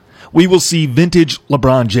Christmas, we will see vintage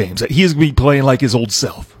LeBron James. He is going to be playing like his old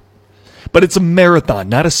self. But it's a marathon,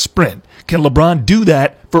 not a sprint. Can LeBron do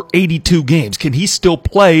that for 82 games? Can he still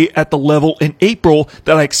play at the level in April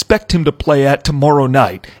that I expect him to play at tomorrow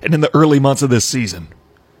night and in the early months of this season?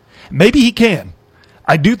 Maybe he can.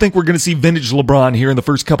 I do think we're going to see vintage LeBron here in the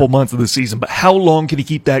first couple months of the season, but how long can he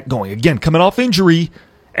keep that going? Again, coming off injury,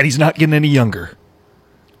 and he's not getting any younger.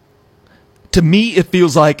 To me, it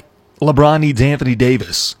feels like LeBron needs Anthony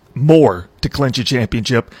Davis more to clinch a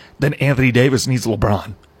championship than Anthony Davis needs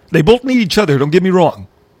LeBron. They both need each other, don't get me wrong.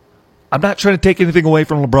 I'm not trying to take anything away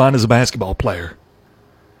from LeBron as a basketball player.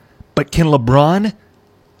 But can LeBron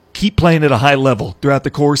keep playing at a high level throughout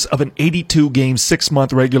the course of an 82-game,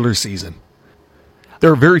 6-month regular season?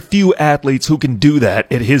 There are very few athletes who can do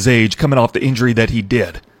that at his age coming off the injury that he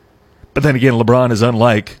did. But then again, LeBron is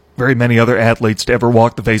unlike very many other athletes to ever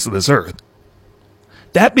walk the face of this earth.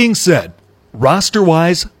 That being said,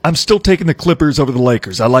 roster-wise, I'm still taking the Clippers over the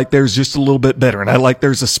Lakers. I like theirs just a little bit better, and I like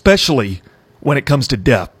theirs especially when it comes to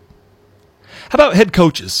depth. How about head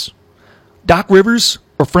coaches? Doc Rivers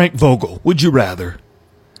or Frank Vogel? Would you rather?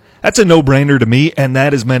 That's a no-brainer to me, and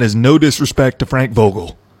that is meant as no disrespect to Frank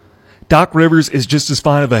Vogel. Doc Rivers is just as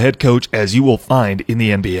fine of a head coach as you will find in the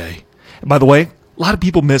NBA. And by the way, a lot of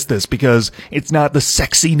people miss this because it's not the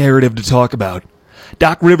sexy narrative to talk about.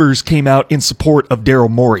 Doc Rivers came out in support of Daryl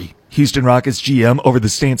Morey, Houston Rockets GM, over the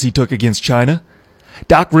stance he took against China.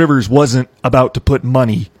 Doc Rivers wasn't about to put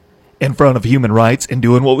money in front of human rights and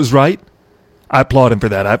doing what was right. I applaud him for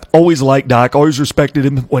that. I've always liked Doc, always respected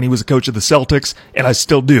him when he was a coach of the Celtics, and I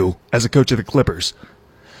still do as a coach of the Clippers.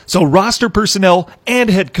 So roster personnel and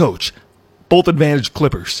head coach, both advantage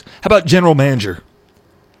Clippers. How about general manager?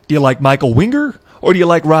 Do you like Michael Winger or do you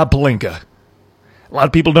like Rob Pelinka? A lot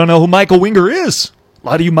of people don't know who Michael Winger is. A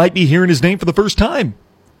lot of you might be hearing his name for the first time.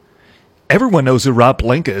 Everyone knows who Rob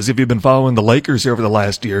Pelinka is if you've been following the Lakers over the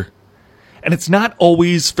last year. And it's not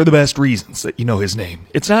always for the best reasons that you know his name.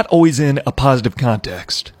 It's not always in a positive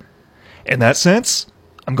context. In that sense,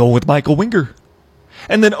 I'm going with Michael Winger.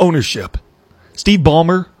 And then ownership. Steve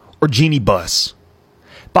Ballmer or Jeannie Buss.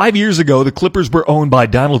 5 years ago, the Clippers were owned by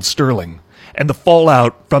Donald Sterling. And the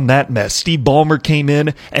fallout from that mess, Steve Ballmer came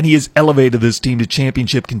in and he has elevated this team to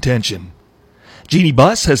championship contention. Jeannie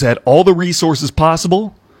Buss has had all the resources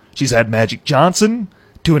possible. She's had Magic Johnson,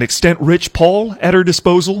 to an extent Rich Paul, at her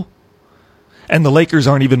disposal. And the Lakers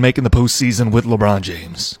aren't even making the postseason with LeBron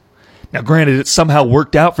James. Now, granted, it somehow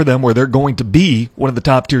worked out for them where they're going to be one of the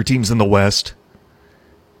top-tier teams in the West.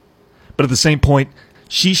 But at the same point,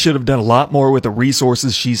 she should have done a lot more with the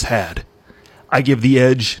resources she's had. I give the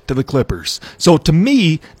edge to the Clippers. So to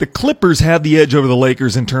me, the Clippers have the edge over the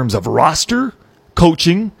Lakers in terms of roster,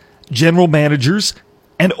 coaching, general managers,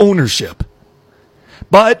 and ownership.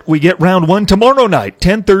 But we get round one tomorrow night,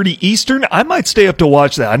 10:30 Eastern. I might stay up to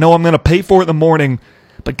watch that. I know I'm going to pay for it in the morning,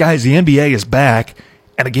 but guys, the NBA is back,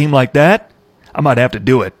 and a game like that, I might have to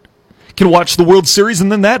do it. Can watch the World Series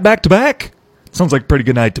and then that back-to-back? Sounds like a pretty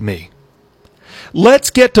good night to me. Let's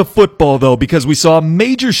get to football, though, because we saw a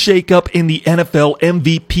major shakeup in the NFL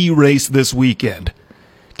MVP race this weekend.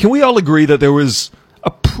 Can we all agree that there was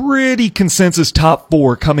a pretty consensus top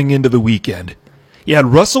four coming into the weekend? You had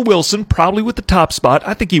Russell Wilson, probably with the top spot.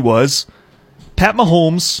 I think he was. Pat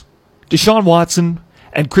Mahomes, Deshaun Watson,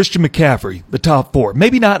 and Christian McCaffrey, the top four.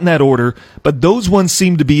 Maybe not in that order, but those ones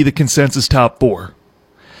seem to be the consensus top four.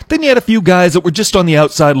 Then you had a few guys that were just on the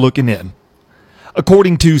outside looking in.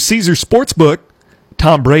 According to Caesar Sportsbook,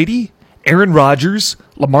 Tom Brady, Aaron Rodgers,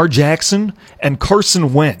 Lamar Jackson, and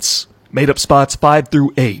Carson Wentz made up spots 5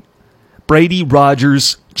 through 8. Brady,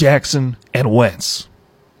 Rodgers, Jackson, and Wentz.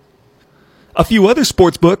 A few other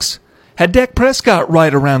sportsbooks had Dak Prescott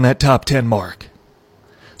right around that top 10 mark.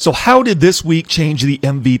 So how did this week change the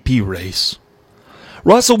MVP race?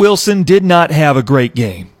 Russell Wilson did not have a great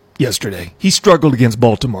game yesterday. He struggled against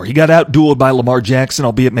Baltimore. He got outdueled by Lamar Jackson,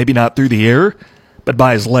 albeit maybe not through the air, but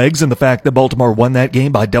by his legs and the fact that Baltimore won that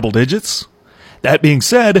game by double digits. That being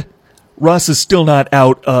said, Russ is still not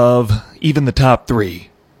out of even the top 3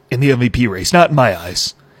 in the MVP race, not in my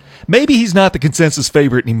eyes. Maybe he's not the consensus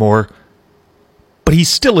favorite anymore, but he's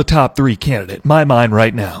still a top 3 candidate in my mind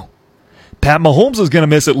right now. Pat Mahomes is going to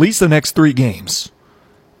miss at least the next 3 games.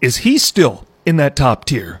 Is he still in that top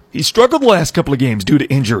tier? He struggled the last couple of games due to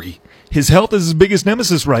injury. His health is his biggest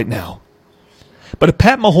nemesis right now. But if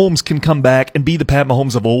Pat Mahomes can come back and be the Pat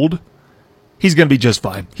Mahomes of old, he's going to be just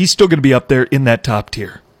fine. He's still going to be up there in that top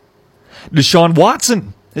tier. Deshaun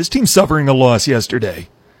Watson, his team suffering a loss yesterday.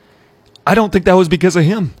 I don't think that was because of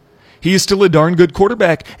him. He is still a darn good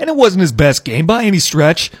quarterback, and it wasn't his best game by any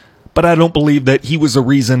stretch, but I don't believe that he was the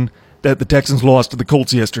reason that the Texans lost to the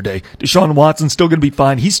Colts yesterday. Deshaun Watson's still going to be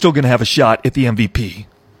fine. He's still going to have a shot at the MVP.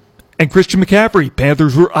 And Christian McCaffrey,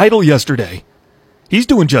 Panthers were idle yesterday. He's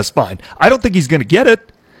doing just fine. I don't think he's going to get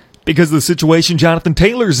it because of the situation Jonathan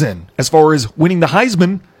Taylor's in. As far as winning the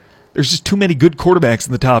Heisman, there's just too many good quarterbacks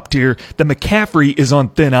in the top tier that McCaffrey is on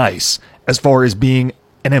thin ice as far as being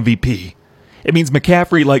an MVP. It means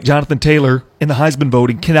McCaffrey, like Jonathan Taylor in the Heisman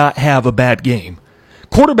voting, cannot have a bad game.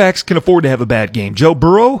 Quarterbacks can afford to have a bad game. Joe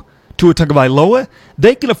Burrow, Tua Tagovailoa,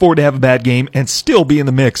 they can afford to have a bad game and still be in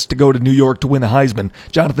the mix to go to New York to win the Heisman.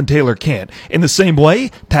 Jonathan Taylor can't. In the same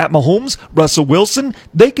way, Pat Mahomes, Russell Wilson,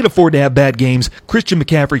 they can afford to have bad games. Christian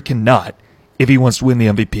McCaffrey cannot if he wants to win the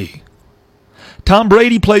MVP. Tom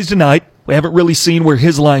Brady plays tonight. We haven't really seen where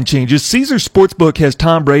his line changes. Caesars Sportsbook has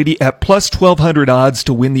Tom Brady at plus 1,200 odds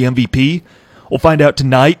to win the MVP. We'll find out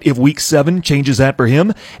tonight if Week 7 changes that for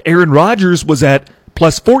him. Aaron Rodgers was at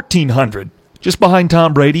plus 1,400, just behind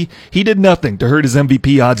Tom Brady. He did nothing to hurt his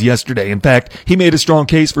MVP odds yesterday. In fact, he made a strong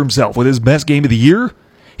case for himself. With his best game of the year,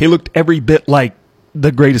 he looked every bit like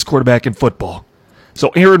the greatest quarterback in football. So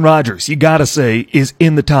Aaron Rodgers, you got to say, is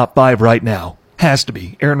in the top 5 right now. Has to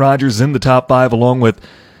be. Aaron Rodgers is in the top 5 along with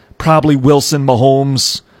probably Wilson,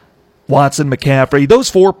 Mahomes, Watson, McCaffrey. Those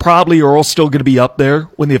 4 probably are all still going to be up there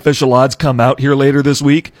when the official odds come out here later this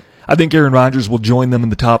week. I think Aaron Rodgers will join them in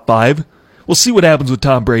the top 5. We'll see what happens with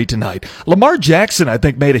Tom Brady tonight. Lamar Jackson, I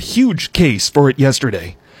think, made a huge case for it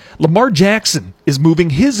yesterday. Lamar Jackson is moving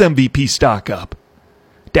his MVP stock up.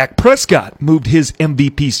 Dak Prescott moved his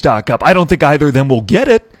MVP stock up. I don't think either of them will get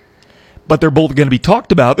it, but they're both going to be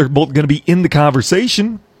talked about. They're both going to be in the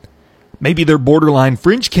conversation. Maybe they're borderline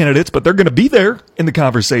fringe candidates, but they're going to be there in the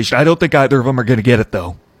conversation. I don't think either of them are going to get it,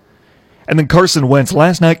 though. And then Carson Wentz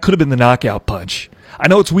last night could have been the knockout punch. I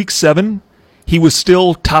know it's Week 7. He was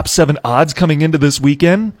still top 7 odds coming into this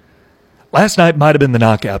weekend. Last night might have been the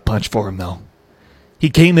knockout punch for him, though. He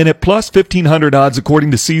came in at plus 1,500 odds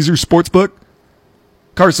according to Caesars Sportsbook.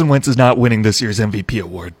 Carson Wentz is not winning this year's MVP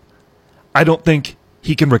award. I don't think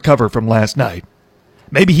he can recover from last night.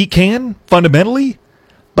 Maybe he can, fundamentally,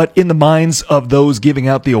 but in the minds of those giving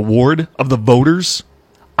out the award, of the voters,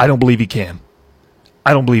 I don't believe he can.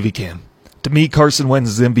 I don't believe he can. To me, Carson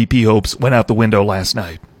Wentz's MVP hopes went out the window last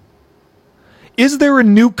night. Is there a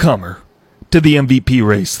newcomer to the MVP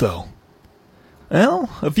race, though? Well,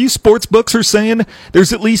 a few sports books are saying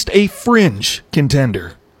there's at least a fringe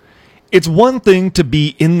contender. It's one thing to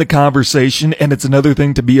be in the conversation, and it's another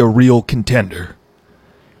thing to be a real contender.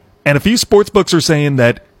 And a few sports books are saying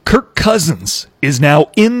that Kirk Cousins is now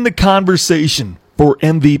in the conversation for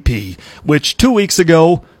MVP, which 2 weeks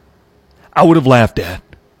ago I would have laughed at.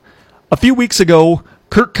 A few weeks ago,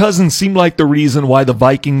 Kirk Cousins seemed like the reason why the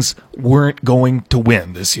Vikings weren't going to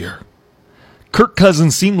win this year. Kirk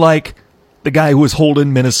Cousins seemed like the guy who was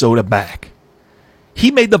holding Minnesota back.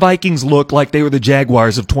 He made the Vikings look like they were the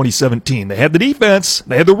Jaguars of 2017. They had the defense,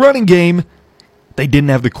 they had the running game, they didn't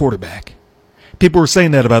have the quarterback. People were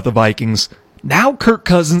saying that about the Vikings. Now Kirk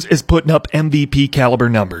Cousins is putting up MVP caliber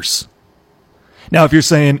numbers. Now if you're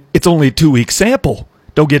saying it's only a 2-week sample,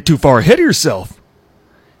 don't get too far ahead of yourself.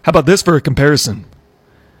 How about this for a comparison?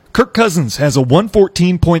 Kirk Cousins has a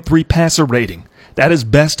 114.3 passer rating. That is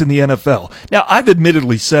best in the NFL. Now, I've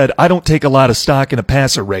admittedly said I don't take a lot of stock in a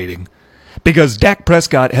passer rating because Dak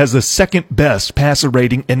Prescott has the second best passer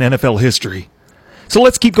rating in NFL history. So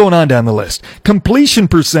let's keep going on down the list. Completion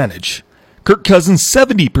percentage. Kirk Cousins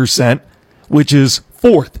 70%, which is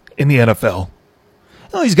 4th in the NFL.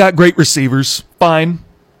 Well, he's got great receivers. Fine.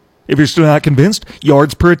 If you're still not convinced,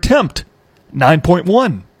 yards per attempt.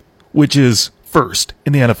 9.1, which is 1st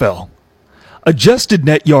in the NFL. Adjusted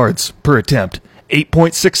net yards per attempt.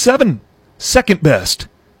 8.67, 2nd best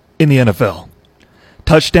in the NFL.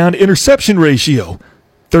 Touchdown to interception ratio.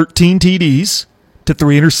 13 TDs to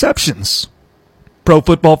 3 interceptions. Pro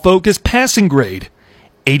Football Focus passing grade.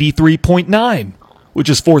 83.9, which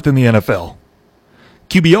is 4th in the NFL.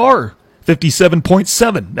 QBR,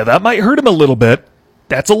 57.7. Now that might hurt him a little bit.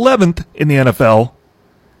 That's 11th in the NFL.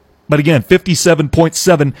 But again,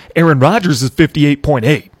 57.7. Aaron Rodgers is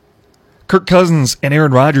 58.8. Kirk Cousins and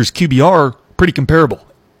Aaron Rodgers' QBR pretty comparable.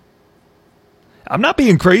 I'm not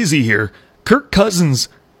being crazy here. Kirk Cousins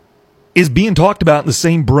is being talked about in the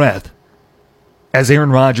same breath as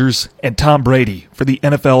Aaron Rodgers and Tom Brady for the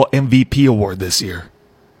NFL MVP award this year.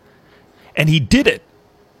 And he did it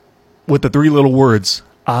with the 3 little words,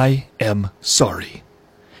 I am sorry.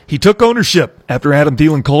 He took ownership after Adam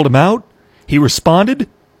Thielen called him out. He responded,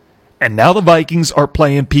 and now the Vikings are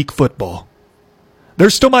playing peak football. They're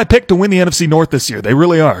still my pick to win the NFC North this year. They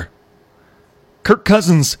really are. Kirk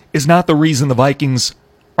Cousins is not the reason the Vikings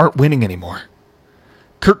aren't winning anymore.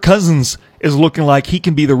 Kirk Cousins is looking like he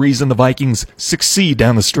can be the reason the Vikings succeed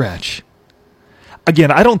down the stretch.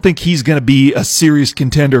 Again, I don't think he's going to be a serious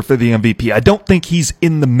contender for the MVP. I don't think he's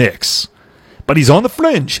in the mix. But he's on the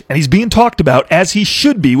fringe, and he's being talked about as he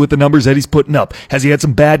should be with the numbers that he's putting up. Has he had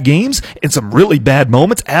some bad games and some really bad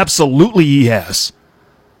moments? Absolutely he has.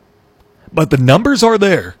 But the numbers are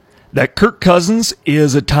there that Kirk Cousins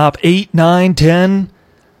is a top 8, 9, 10,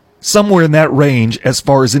 somewhere in that range as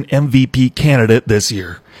far as an MVP candidate this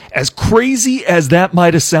year. As crazy as that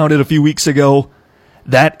might have sounded a few weeks ago,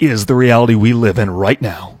 that is the reality we live in right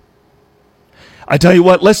now. I tell you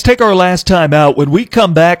what, let's take our last time out. When we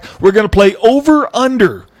come back, we're going to play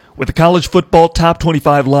over-under with the college football top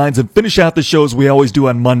 25 lines and finish out the shows we always do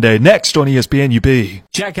on Monday. Next on ESPN UP.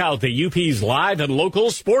 Check out the UP's live and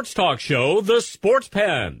local sports talk show, The Sports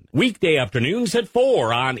Pen. Weekday afternoons at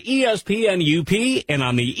 4 on ESPN UP and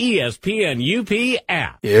on the ESPN UP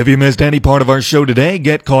app. If you missed any part of our show today,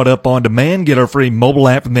 get caught up on demand. Get our free mobile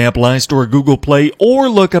app from the Apple iStore, Google Play, or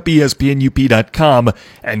look up ESPNUP.com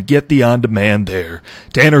and get the on-demand there.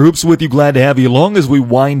 Tanner Hoops with you. Glad to have you along as we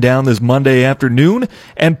wind down this Monday afternoon.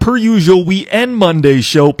 And per usual, we end Monday's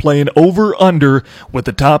show playing over-under with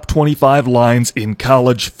the top 25 lines in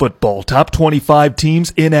college football. Top 25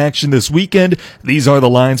 teams in action this weekend. These are the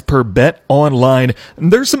lines per Bet Online.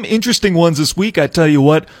 And there's some interesting ones this week. I tell you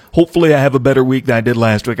what, hopefully I have a better week than I did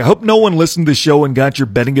last week. I hope no one listened to the show and got your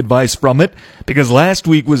betting advice from it, because last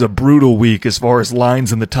week was a brutal week as far as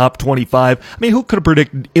lines in the top 25. I mean, who could have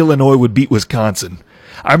predicted Illinois would beat Wisconsin?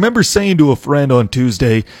 I remember saying to a friend on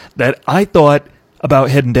Tuesday that I thought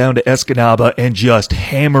about heading down to Escanaba and just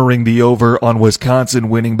hammering the over on Wisconsin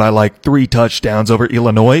winning by like 3 touchdowns over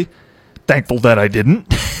Illinois. Thankful that I didn't.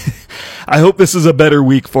 I hope this is a better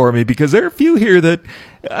week for me, because there are a few here that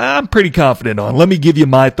I'm pretty confident on. Let me give you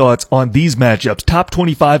my thoughts on these matchups. Top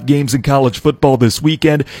 25 games in college football this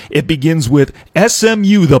weekend. It begins with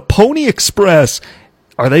SMU, the Pony Express.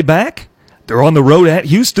 Are they back? They're on the road at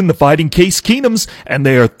Houston, the Fighting Case Keenums, and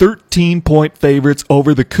they are 13-point favorites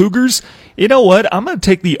over the Cougars. You know what? I'm going to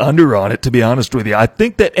take the under on it, to be honest with you. I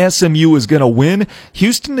think that SMU is going to win.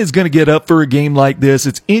 Houston is going to get up for a game like this.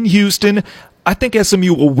 It's in Houston. I think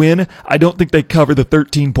SMU will win. I don't think they cover the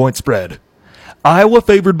 13-point spread. Iowa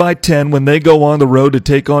favored by 10 when they go on the road to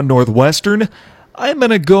take on Northwestern. I'm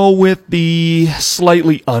going to go with the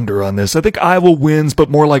slightly under on this. I think Iowa wins, but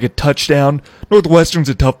more like a touchdown. Northwestern's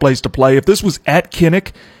a tough place to play. If this was at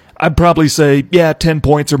Kinnick, I'd probably say, 10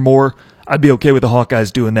 points or more. I'd be okay with the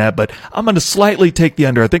Hawkeyes doing that, but I'm going to slightly take the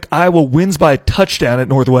under. I think Iowa wins by a touchdown at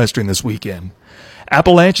Northwestern this weekend.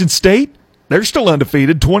 Appalachian State, they're still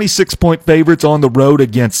undefeated. 26-point favorites on the road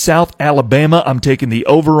against South Alabama. I'm taking the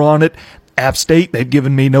over on it. App State, they've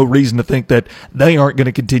given me no reason to think that they aren't going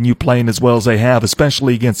to continue playing as well as they have,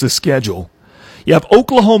 especially against this schedule. You have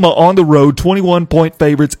Oklahoma on the road, 21-point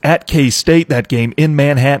favorites at K-State, that game in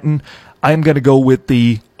Manhattan. I'm going to go with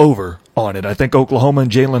the over on it. I think Oklahoma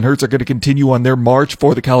and Jalen Hurts are going to continue on their march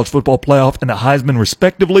for the college football playoff and the Heisman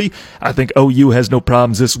respectively. I think OU has no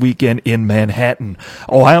problems this weekend in Manhattan.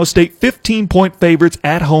 Ohio State, 15-point favorites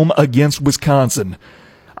at home against Wisconsin.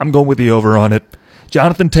 I'm going with the over on it.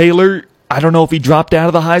 Jonathan Taylor, I don't know if he dropped out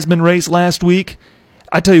of the Heisman race last week.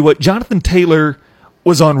 I tell you what, Jonathan Taylor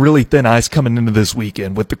was on really thin ice coming into this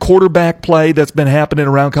weekend. With the quarterback play that's been happening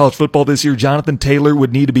around college football this year, Jonathan Taylor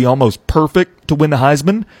would need to be almost perfect to win the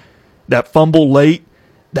Heisman. That fumble late,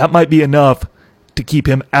 that might be enough to keep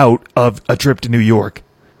him out of a trip to New York.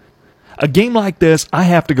 A game like this, I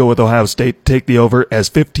have to go with Ohio State to take the over as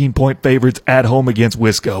 15-point favorites at home against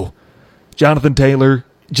Wisco. Jonathan Taylor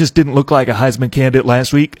just didn't look like a Heisman candidate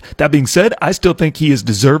last week. That being said, I still think he is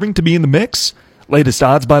deserving to be in the mix. Latest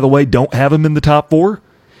odds, by the way, don't have him in the top 4.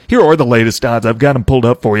 Here are the latest odds. I've got them pulled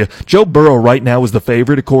up for you. Joe Burrow right now is the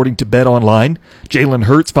favorite according to Bet Online. Jalen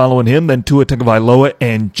Hurts following him, then Tua Tagovailoa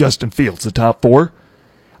and Justin Fields, the top 4.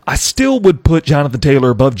 I still would put Jonathan Taylor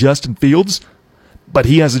above Justin Fields, but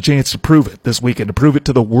he has a chance to prove it this weekend, to prove it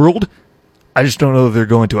to the world. I just don't know if they're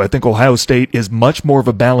going to. I think Ohio State is much more of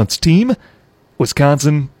a balanced team.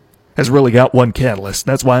 Wisconsin has really got one catalyst.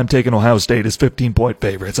 That's why I'm taking Ohio State as 15-point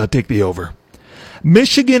favorites. I take the over.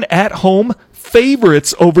 Michigan at home,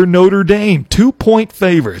 favorites over Notre Dame. 2-point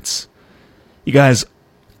favorites. You guys,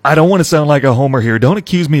 I don't want to sound like a homer here. Don't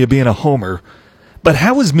accuse me of being a homer. But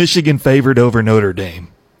how is Michigan favored over Notre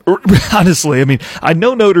Dame? Honestly, I mean, I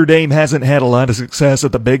know Notre Dame hasn't had a lot of success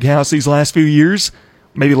at the Big House these last few years,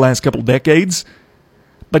 maybe the last couple decades.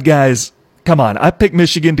 But guys, come on, I picked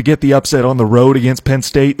Michigan to get the upset on the road against Penn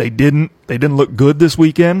State. They didn't look good this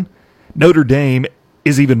weekend. Notre Dame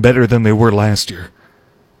is even better than they were last year.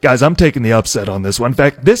 Guys, I'm taking the upset on this one. In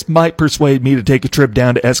fact, this might persuade me to take a trip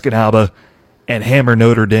down to Escanaba and hammer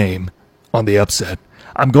Notre Dame on the upset.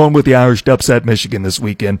 I'm going with the Irish to upset Michigan this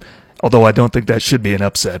weekend, although I don't think that should be an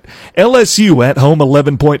upset. LSU at home,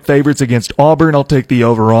 11-point favorites against Auburn. I'll take the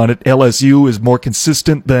over on it. LSU is more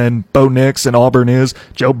consistent than Bo Nix and Auburn is.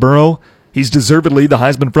 Joe Burrow, he's deservedly the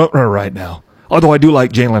Heisman frontrunner right now. Although I do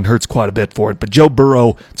like Jalen Hurts quite a bit for it. But Joe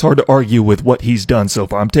Burrow, it's hard to argue with what he's done so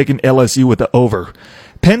far. I'm taking LSU with the over.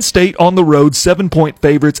 Penn State on the road, 7-point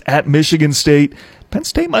favorites at Michigan State. Penn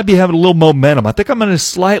State might be having a little momentum. I think I'm going to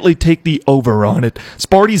slightly take the over on it.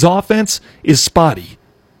 Sparty's offense is spotty.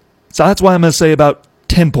 So that's why I'm going to say about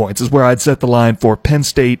 10 points is where I'd set the line for Penn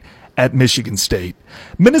State at Michigan State.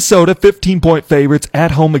 Minnesota, 15-point favorites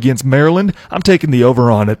at home against Maryland. I'm taking the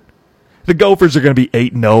over on it. The Gophers are going to be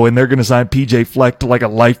 8-0, and they're going to sign P.J. Fleck to like a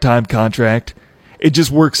lifetime contract. It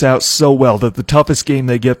just works out so well that the toughest game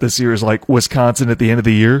they get this year is like Wisconsin at the end of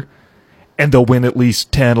the year, and they'll win at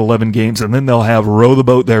least 10, 11 games, and then they'll have row the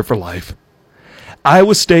boat there for life.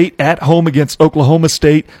 Iowa State at home against Oklahoma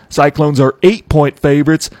State. Cyclones are 8-point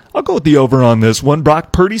favorites. I'll go with the over on this one.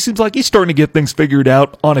 Brock Purdy seems like he's starting to get things figured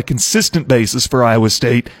out on a consistent basis for Iowa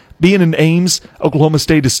State. Being in Ames, Oklahoma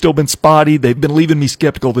State has still been spotty. They've been leaving me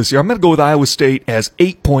skeptical this year. I'm going to go with Iowa State as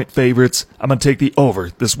 8-point favorites. I'm going to take the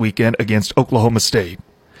over this weekend against Oklahoma State.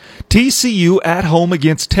 TCU at home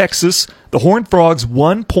against Texas. The Horned Frogs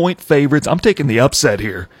 1-point favorites. I'm taking the upset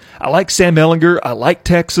here. I like Sam Ehlinger. I like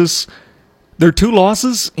Texas. Their 2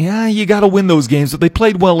 losses, yeah, you got to win those games, but they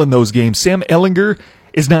played well in those games. Sam Ehlinger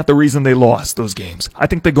is not the reason they lost those games. I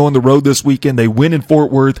think they go on the road this weekend. They win in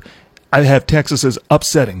Fort Worth. I have Texas as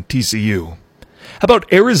upsetting TCU. How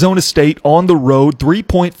about Arizona State on the road?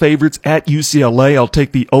 3-point favorites at UCLA. I'll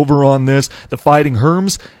take the over on this. The Fighting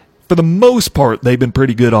Herms, for the most part, they've been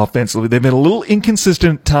pretty good offensively. They've been a little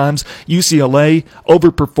inconsistent at times. UCLA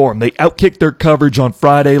overperformed. They outkicked their coverage on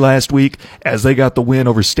Friday last week as they got the win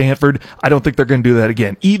over Stanford. I don't think they're going to do that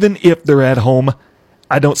again. Even if they're at home,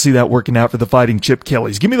 I don't see that working out for the Fighting Chip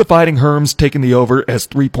Kellys. Give me the Fighting Herms taking the over as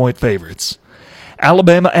 3-point favorites.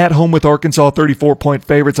 Alabama at home with Arkansas, 34-point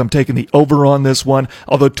favorites. I'm taking the over on this one.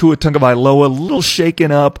 Although Tua Tagovailoa, a little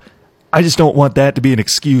shaken up. I just don't want that to be an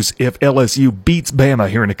excuse if LSU beats Bama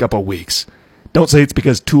here in a couple of weeks. Don't say it's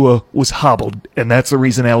because Tua was hobbled, and that's the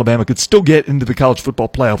reason Alabama could still get into the college football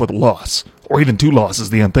playoff with a loss, or even 2 losses,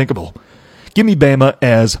 the unthinkable. Give me Bama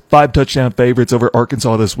as 5-touchdown favorites over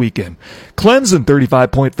Arkansas this weekend. Clemson,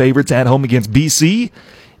 35-point favorites at home against BC.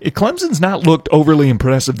 Clemson's not looked overly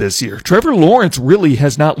impressive this year. Trevor Lawrence really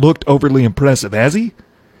has not looked overly impressive, has he?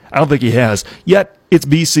 I don't think he has. Yet, it's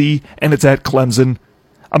BC, and it's at Clemson.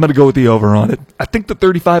 I'm going to go with the over on it. I think the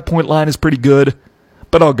 35-point line is pretty good,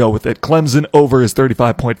 but I'll go with it. Clemson over as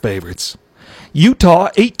 35-point favorites. Utah,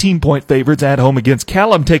 18-point favorites at home against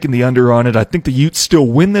Cal. I'm taking the under on it. I think the Utes still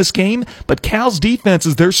win this game, but Cal's defense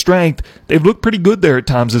is their strength. They've looked pretty good there at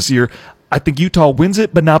times this year. I think Utah wins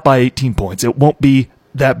it, but not by 18 points. It won't be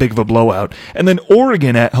that big of a blowout. And then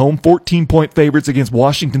Oregon at home, 14-point favorites against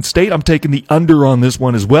Washington State. I'm taking the under on this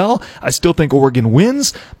one as well. I still think Oregon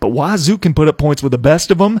wins, but Wazoo can put up points with the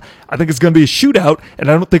best of them. I think it's going to be a shootout,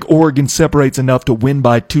 and I don't think Oregon separates enough to win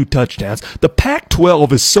by 2 touchdowns. The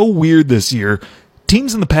Pac-12 is so weird this year.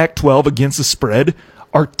 Teams in the Pac-12 against the spread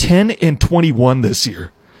are 10-21 this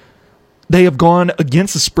year. They have gone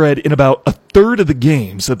against the spread in about a third of the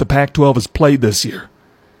games that the Pac-12 has played this year.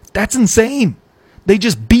 That's insane. They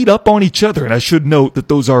just beat up on each other, and I should note that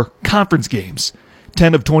those are conference games.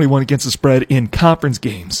 10 of 21 against the spread in conference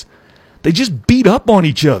games. They just beat up on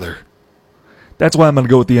each other. That's why I'm going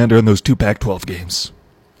to go with the under in those 2 Pac-12 games.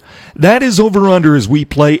 That is over-under as we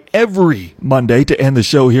play every Monday to end the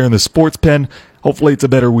show here in the Sports Pen. Hopefully it's a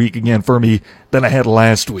better week again for me than I had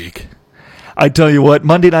last week. I tell you what,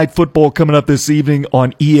 Monday Night Football coming up this evening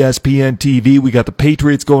on ESPN TV. We got the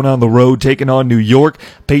Patriots going on the road, taking on New York.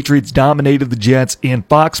 Patriots dominated the Jets in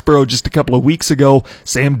Foxborough just a couple of weeks ago.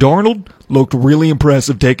 Sam Darnold looked really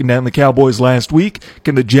impressive taking down the Cowboys last week.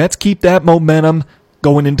 Can the Jets keep that momentum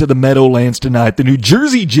going into the Meadowlands tonight? The New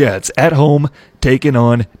Jersey Jets at home taking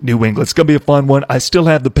on New England. It's going to be a fun one. I still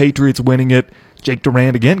have the Patriots winning it. Jake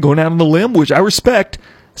Durant again going out on the limb, which I respect,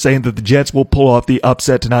 saying that the Jets will pull off the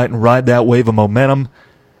upset tonight and ride that wave of momentum.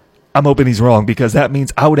 I'm hoping he's wrong because that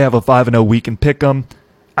means I would have a 5-0 week and pick 'em.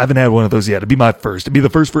 I haven't had one of those yet. It'd be my first. It'd be the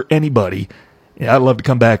first for anybody. Yeah, I'd love to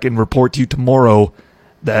come back and report to you tomorrow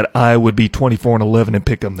that I would be 24-11 and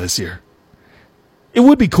pick 'em this year. It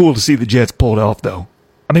would be cool to see the Jets pull it off, though.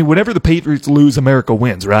 I mean, whenever the Patriots lose, America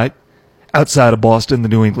wins, right? Outside of Boston, the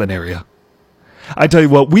New England area. I tell you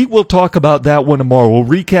what, we will talk about that one tomorrow. We'll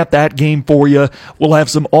recap that game for you. We'll have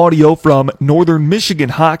some audio from Northern Michigan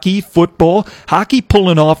hockey, football. Hockey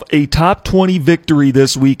pulling off a top 20 victory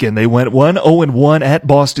this weekend. They went 1-0-1 at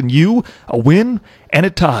Boston U, a win and a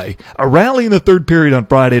tie. A rally in the third period on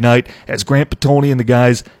Friday night as Grant Petoni and the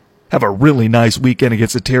guys have a really nice weekend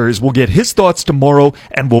against the Terriers. We'll get his thoughts tomorrow,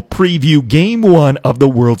 and we'll preview Game 1 of the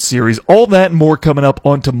World Series. All that and more coming up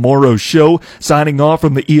on tomorrow's show. Signing off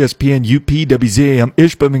from the ESPN UP WZAM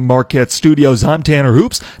Ishpeming Marquette studios, I'm Tanner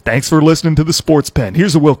Hoops. Thanks for listening to the Sports Pen.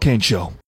 Here's the Will Kane Show.